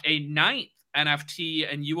airdropped a 9th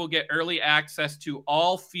NFT, and you will get early access to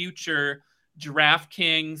all future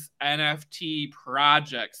DraftKings NFT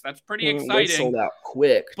projects. That's pretty exciting. They sold out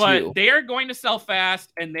quick, but they are going to sell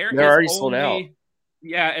fast, and they're already sold out.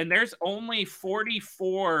 Yeah, and there's only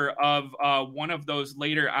 44 of one of those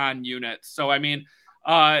later on units. So, I mean,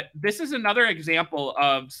 this is another example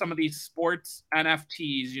of some of these sports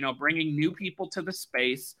NFTs, bringing new people to the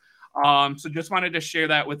space. So just wanted to share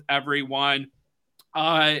that with everyone.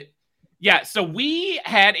 Yeah, so we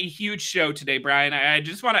had a huge show today, Brian. I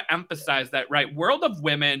just want to emphasize that, right? World of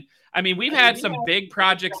Women. I mean, we've had some big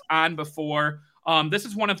projects on before. This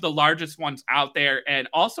is one of the largest ones out there, and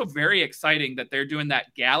also very exciting that they're doing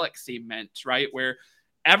that Galaxy Mint, right? Where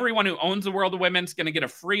everyone who owns the World of Women is going to get a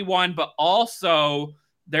free one, but also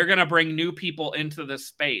they're going to bring new people into the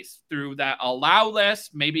space through that allow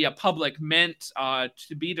list, maybe a public mint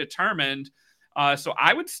to be determined. So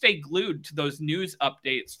I would stay glued to those news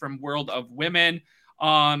updates from World of Women.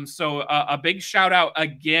 So a big shout out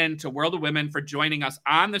again to World of Women for joining us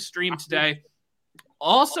on the stream today.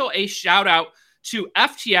 Also a shout out to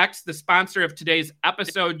FTX, the sponsor of today's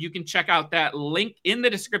episode. You can check out that link in the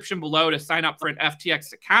description below to sign up for an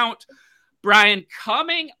FTX account. Brian,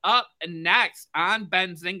 coming up next on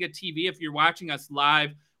Benzinga TV, if you're watching us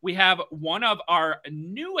live, we have one of our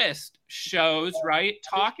newest shows, right?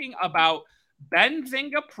 Talking about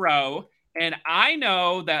Benzinga Pro. And I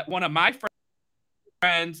know that one of my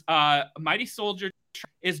friends, Mighty Soldier,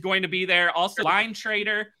 is going to be there. Also, Line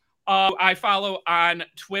Trader, I follow on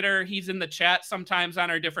Twitter. He's in the chat sometimes on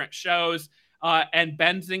our different shows. And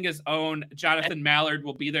Benzinga's own Jonathan Mallard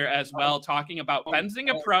will be there as well, talking about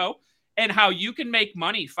Benzinga Pro and how you can make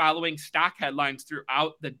money following stock headlines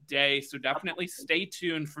throughout the day. So definitely stay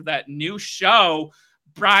tuned for that new show.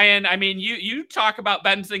 Brian, I mean, you talk about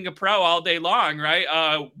Benzinga Pro all day long, right?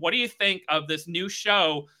 What do you think of this new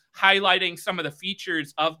show highlighting some of the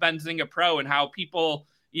features of Benzinga Pro and how people,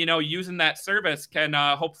 using that service can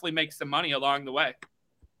hopefully make some money along the way?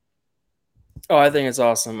 Oh, I think it's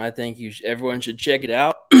awesome. I think everyone should check it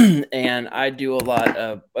out. And I do a lot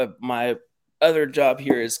of my other job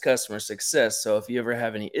here is customer success. So if you ever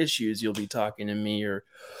have any issues, you'll be talking to me or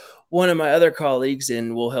one of my other colleagues,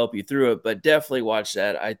 and we'll help you through it. But definitely watch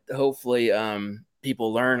that. Hopefully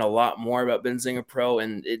people learn a lot more about Benzinga Pro,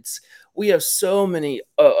 and we have so many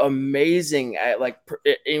amazing,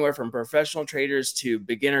 anywhere from professional traders to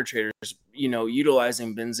beginner traders,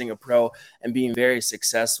 utilizing Benzinga Pro and being very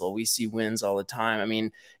successful. We see wins all the time. I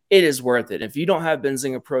mean, it is worth it. If you don't have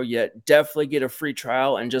Benzinga Pro yet, definitely get a free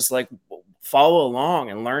trial and just like follow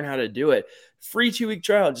along and learn how to do it. Free 2-week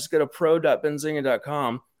trial. Just go to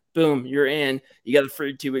pro.benzinga.com. Boom, you're in. You got a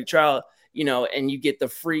free 2-week trial, and you get to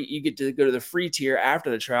go to the free tier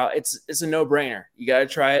after the trial. It's a no-brainer. You got to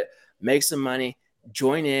try it, make some money,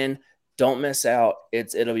 join in. Don't miss out.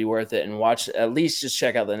 It'll be worth it. And watch, at least just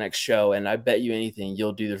check out the next show. And I bet you anything,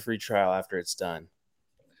 you'll do the free trial after it's done.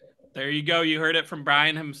 There you go. You heard it from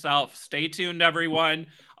Brian himself. Stay tuned, everyone.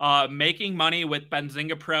 Making money with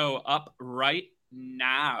Benzinga Pro up right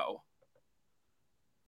now.